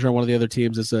who's a manager on one of the other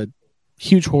teams is a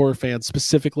huge horror fan,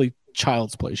 specifically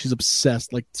Child's Play. She's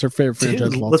obsessed. Like, it's her favorite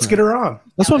franchise of all let's time. Get her on.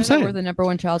 That's what I'm saying. We're the number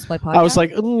one Child's Play podcast. I was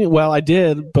like, well, I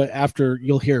did, but after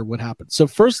you'll hear what happened. So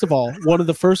first of all, one of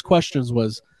the first questions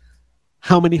was,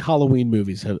 how many Halloween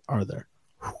movies are there?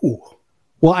 Ooh.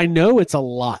 Well, I know it's a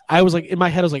lot. I was like, in my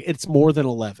head, I was like, it's more than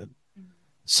 11.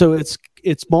 So it's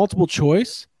multiple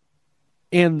choice,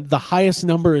 and the highest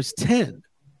number is 10.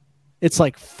 It's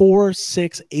like 4,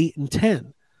 6, 8, and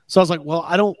 10. So I was like, well,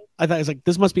 I thought I was like,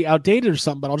 this must be outdated or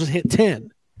something, but I'll just hit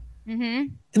 10.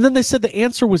 And then they said the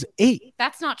answer was 8.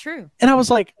 That's not true. And I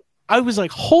was like,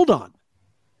 hold on.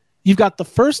 You've got the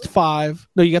first 5.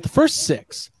 No, you got the first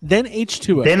 6. Then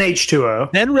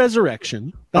H2O. Then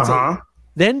Resurrection. That's 8.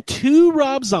 Then 2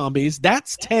 Rob Zombies.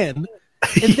 That's 10.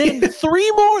 And then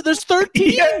 3 more. There's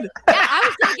 13. Yeah, I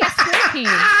was going to guess 13.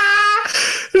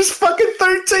 There's fucking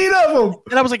 13 of them.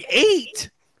 And I was like, 8.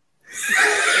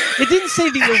 It didn't say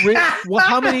the original. Well,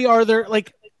 how many are there,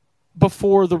 like,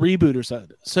 before the reboot or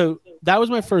something? So that was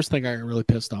my first thing I got really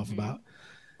pissed off about.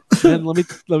 And let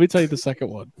me tell you the second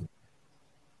one.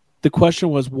 The question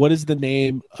was, what is the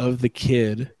name of the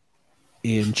kid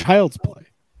in Child's Play?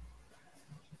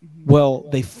 Well,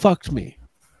 they fucked me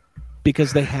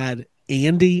because they had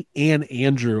Andy and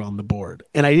Andrew on the board,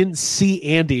 and I didn't see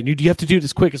Andy. And you have to do it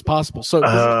as quick as possible. So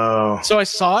I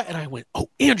saw it, and I went, "Oh,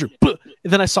 Andrew!" And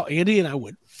then I saw Andy, and I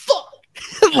went, "Fuck!"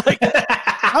 Like,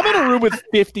 I'm in a room with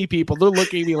 50 people. They're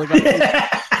looking at me like I'm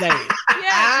insane.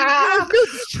 Yeah, dude,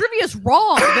 this trivia's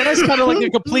wrong. And then I was kind of like a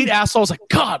complete asshole. I was like,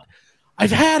 "God,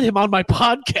 I've had him on my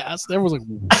podcast." And everyone's like,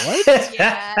 "What?"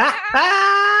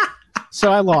 Yeah.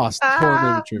 So I lost.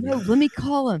 Horror trivia. No, let me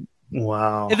call him.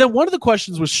 Wow. And then one of the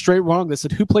questions was straight wrong. They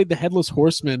said, who played the Headless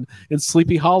Horseman in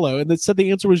Sleepy Hollow? And they said the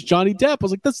answer was Johnny Depp. I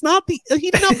was like, that's not he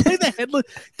did not play the Headless.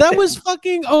 That was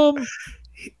fucking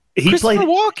Christopher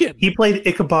Walken. He played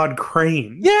Ichabod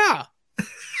Crane. Yeah.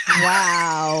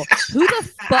 Wow. Who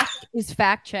the fuck is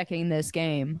fact checking this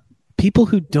game? People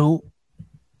who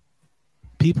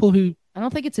I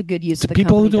don't think it's a good use of the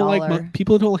people who company don't dollar. like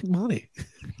people who don't like money.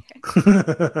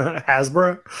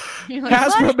 Hasbro. Like,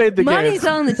 Hasbro made the game. Money's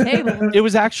on the table. It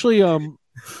was actually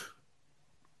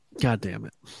God damn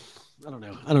it. I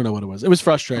don't know what it was. It was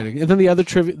frustrating. And then the other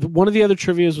trivia, one of the other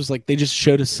trivias was like they just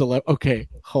showed a celeb. Okay,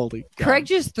 holy God. Craig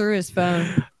just threw his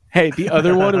phone. Hey, the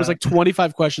other one, it was like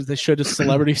 25 questions. They showed a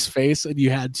celebrity's face and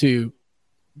you had to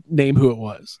name who it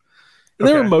was. And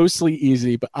they were mostly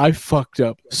easy, but I fucked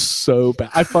up so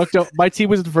bad. I fucked up. My team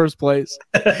was in first place.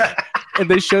 And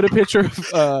they showed a picture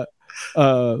of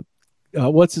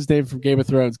what's his name from Game of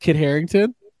Thrones, Kit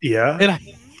Harington. Yeah. And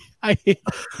I hit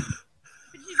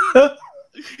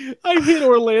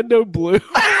Orlando Bloom.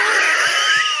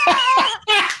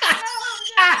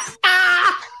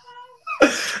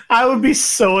 I would be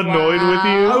so annoyed with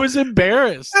you. I was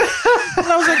embarrassed.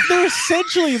 I was like, they're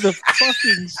essentially the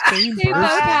fucking same They both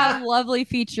person. have lovely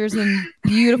features and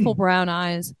beautiful brown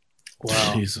eyes.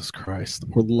 Wow. Jesus Christ.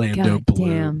 Orlando God Bloom.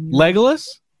 damn. Legolas?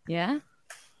 Yeah.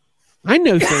 I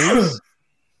know things.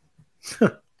 All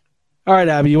right,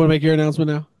 Abby, you want to make your announcement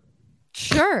now?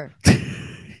 Sure.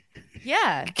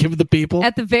 Yeah. Give the people.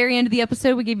 At the very end of the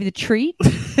episode, we gave you the treat.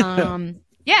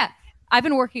 Yeah. I've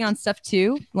been working on stuff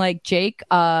too, like Jake,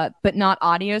 but not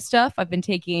audio stuff. I've been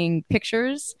taking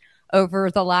pictures over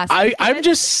the last. I'm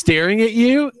just staring at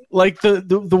you. Like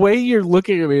the way you're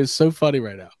looking at me is so funny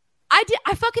right now.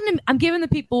 I'm giving the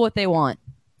people what they want.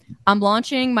 I'm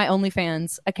launching my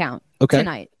OnlyFans account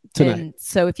tonight. And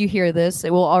so if you hear this,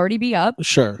 it will already be up.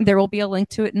 Sure. There will be a link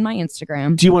to it in my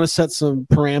Instagram. Do you want to set some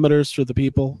parameters for the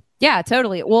people? Yeah,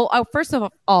 totally. Well, first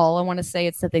of all, I want to say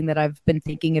it's something that I've been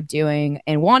thinking of doing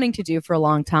and wanting to do for a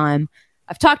long time.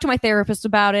 I've talked to my therapist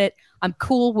about it. I'm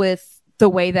cool with the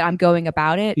way that I'm going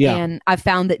about it. Yeah. And I've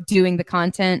found that doing the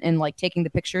content and like taking the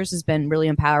pictures has been really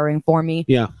empowering for me.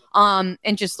 Yeah. And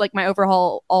just like my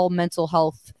overall mental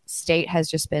health state has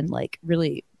just been like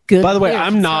really good. By the way,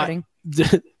 I'm not in.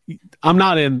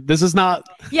 This is not.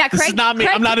 Yeah, Craig, this is not me.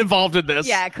 I'm not involved in this.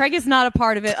 Yeah, Craig is not a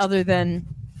part of it other than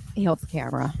he holds the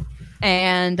camera.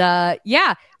 And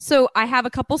so I have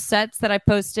a couple sets that I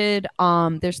posted.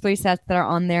 There's 3 sets that are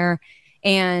on there,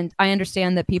 and I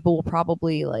understand that people will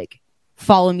probably like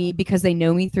follow me because they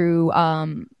know me through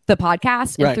the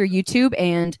podcast and through YouTube,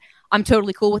 and I'm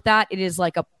totally cool with that. It is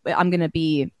like I'm gonna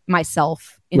be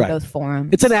myself in both forums.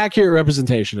 It's an accurate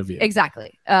representation of you.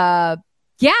 Exactly. I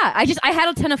had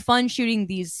a ton of fun shooting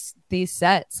these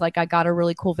sets. Like I got a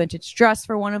really cool vintage dress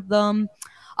for one of them.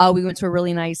 We went to a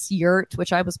really nice yurt,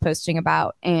 which I was posting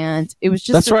about, and it was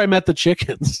just that's where I met the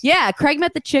chickens. Yeah, Craig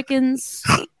met the chickens.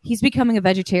 He's becoming a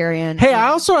vegetarian. Hey,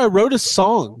 I wrote a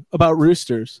song about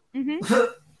roosters. Mm-hmm.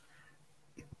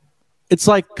 It's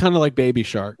like kind of like Baby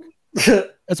Shark.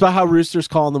 It's about how roosters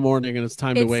call in the morning and it's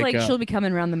time to wake up. It's like she'll be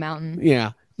coming around the mountain.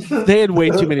 Yeah. They had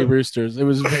way too many roosters. It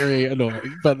was very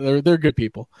annoying, but they're good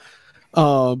people.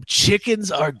 Chickens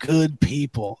are good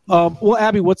people. Well,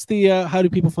 Abby, what's the how do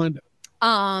people find it?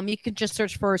 You could just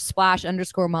search for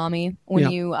 /_mommy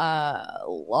when you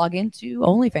log into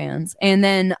OnlyFans. And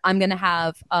then I'm going to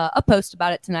have a post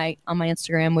about it tonight on my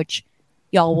Instagram, which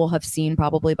y'all will have seen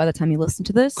probably by the time you listen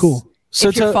to this. Cool. So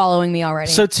if you're following me already.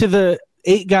 So to the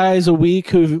 8 guys a week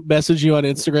who message you on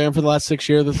Instagram for the last 6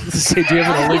 years that say, do you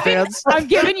have an OnlyFans? I'm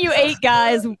giving you 8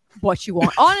 guys what you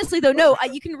want. Honestly, though, no,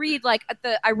 you can read like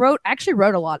I actually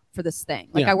wrote a lot for this thing.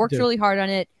 Like I worked really hard on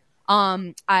it.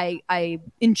 I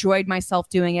enjoyed myself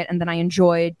doing it, and then I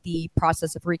enjoyed the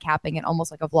process of recapping it, almost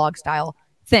like a vlog style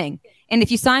thing. And if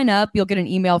you sign up, you'll get an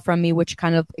email from me which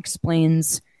kind of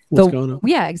explains what's going on.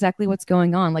 Yeah, exactly what's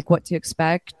going on, like what to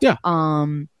expect. Yeah.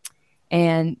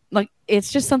 And like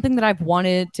it's just something that I've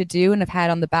wanted to do and have had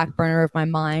on the back burner of my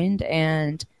mind,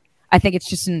 and I think it's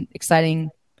just an exciting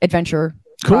adventure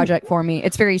project for me.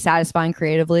 It's very satisfying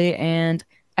creatively, and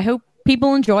I hope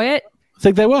people enjoy it. I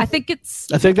think they will. I think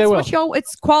they will.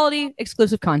 It's quality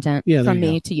exclusive content from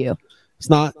me to you. It's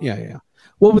not. Yeah.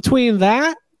 Well, between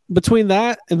that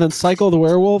and then Cycle the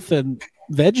Werewolf and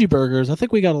veggie burgers, I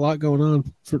think we got a lot going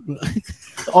on.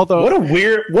 Although what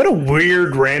a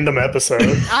weird random episode.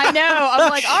 I know. I'm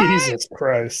like, Jesus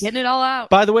Christ, getting it all out.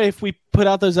 By the way, if we put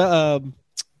out those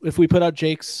if we put out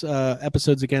Jake's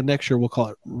episodes again next year, we'll call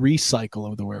it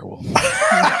Recycle of the Werewolf.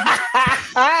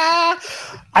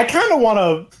 I kind of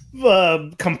want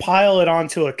to compile it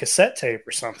onto a cassette tape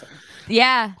or something.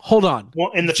 Yeah. Hold on.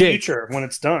 Well, in the future, when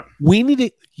it's done, we need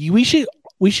it. We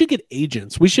should get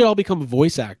agents. We should all become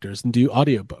voice actors and do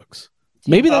audiobooks.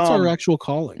 Maybe that's our actual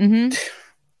calling. Mm-hmm.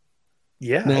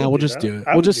 Yeah. Nah, we'll just do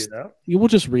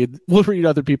it. We'll read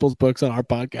other people's books on our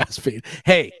podcast feed.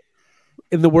 Hey,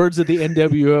 in the words of the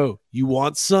NWO, you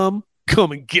want some?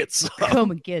 Come and get some.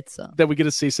 Come and get some. Then we get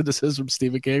a cease and desist from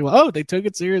Stephen King. Oh, they took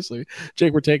it seriously.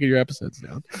 Jake, we're taking your episodes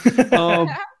down.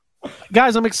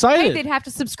 Guys, I'm excited. Hey, they'd have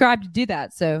to subscribe to do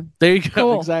that. So there you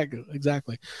go. Cool.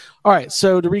 Exactly. All right.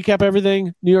 So to recap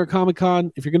everything, New York Comic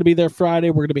Con, if you're going to be there Friday,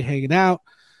 we're going to be hanging out.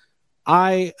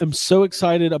 I am so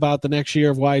excited about the next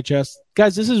year of YHS.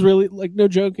 Guys, this is really, like, no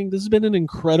joking, this has been an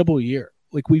incredible year.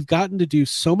 Like, we've gotten to do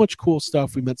so much cool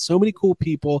stuff. We met so many cool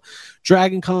people,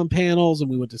 Dragon Con panels, and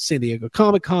we went to San Diego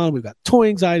Comic Con. We've got Toy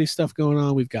Anxiety stuff going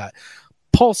on. We've got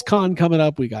Pulse Con coming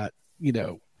up. We got,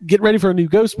 get ready for a new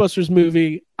Ghostbusters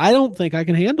movie. I don't think I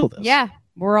can handle this. Yeah,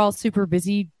 we're all super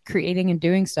busy creating and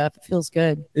doing stuff. It feels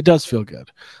good. It does feel good.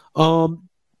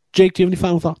 Jake, do you have any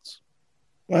final thoughts?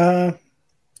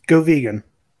 Go vegan.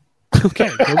 Okay,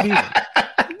 go vegan.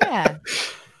 Yeah.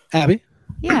 Abby?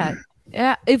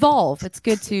 Yeah, evolve. It's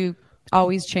good to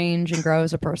always change and grow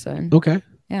as a person. Okay.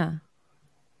 Yeah.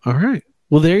 All right.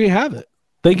 Well, there you have it.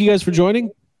 Thank you guys for joining.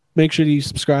 Make sure you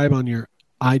subscribe on your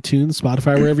iTunes,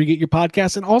 Spotify, wherever you get your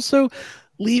podcasts, and also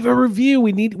leave a review.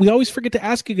 We always forget to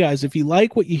ask you guys, if you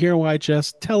like what you hear on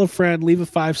YHS, tell a friend, leave a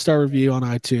 5-star review on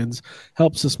iTunes.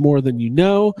 Helps us more than you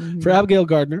know. Mm-hmm. For Abigail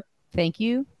Gardner. Thank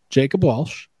you. Jacob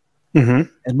Walsh. and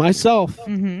myself.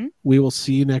 We will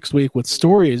see you next week with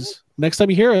stories. Next time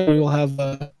you hear it, we will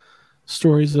have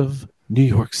stories of New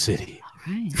York City,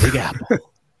 Big Apple,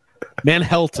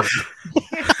 Manhattan.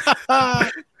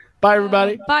 Bye,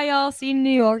 everybody. Bye, y'all. See you in New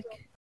York.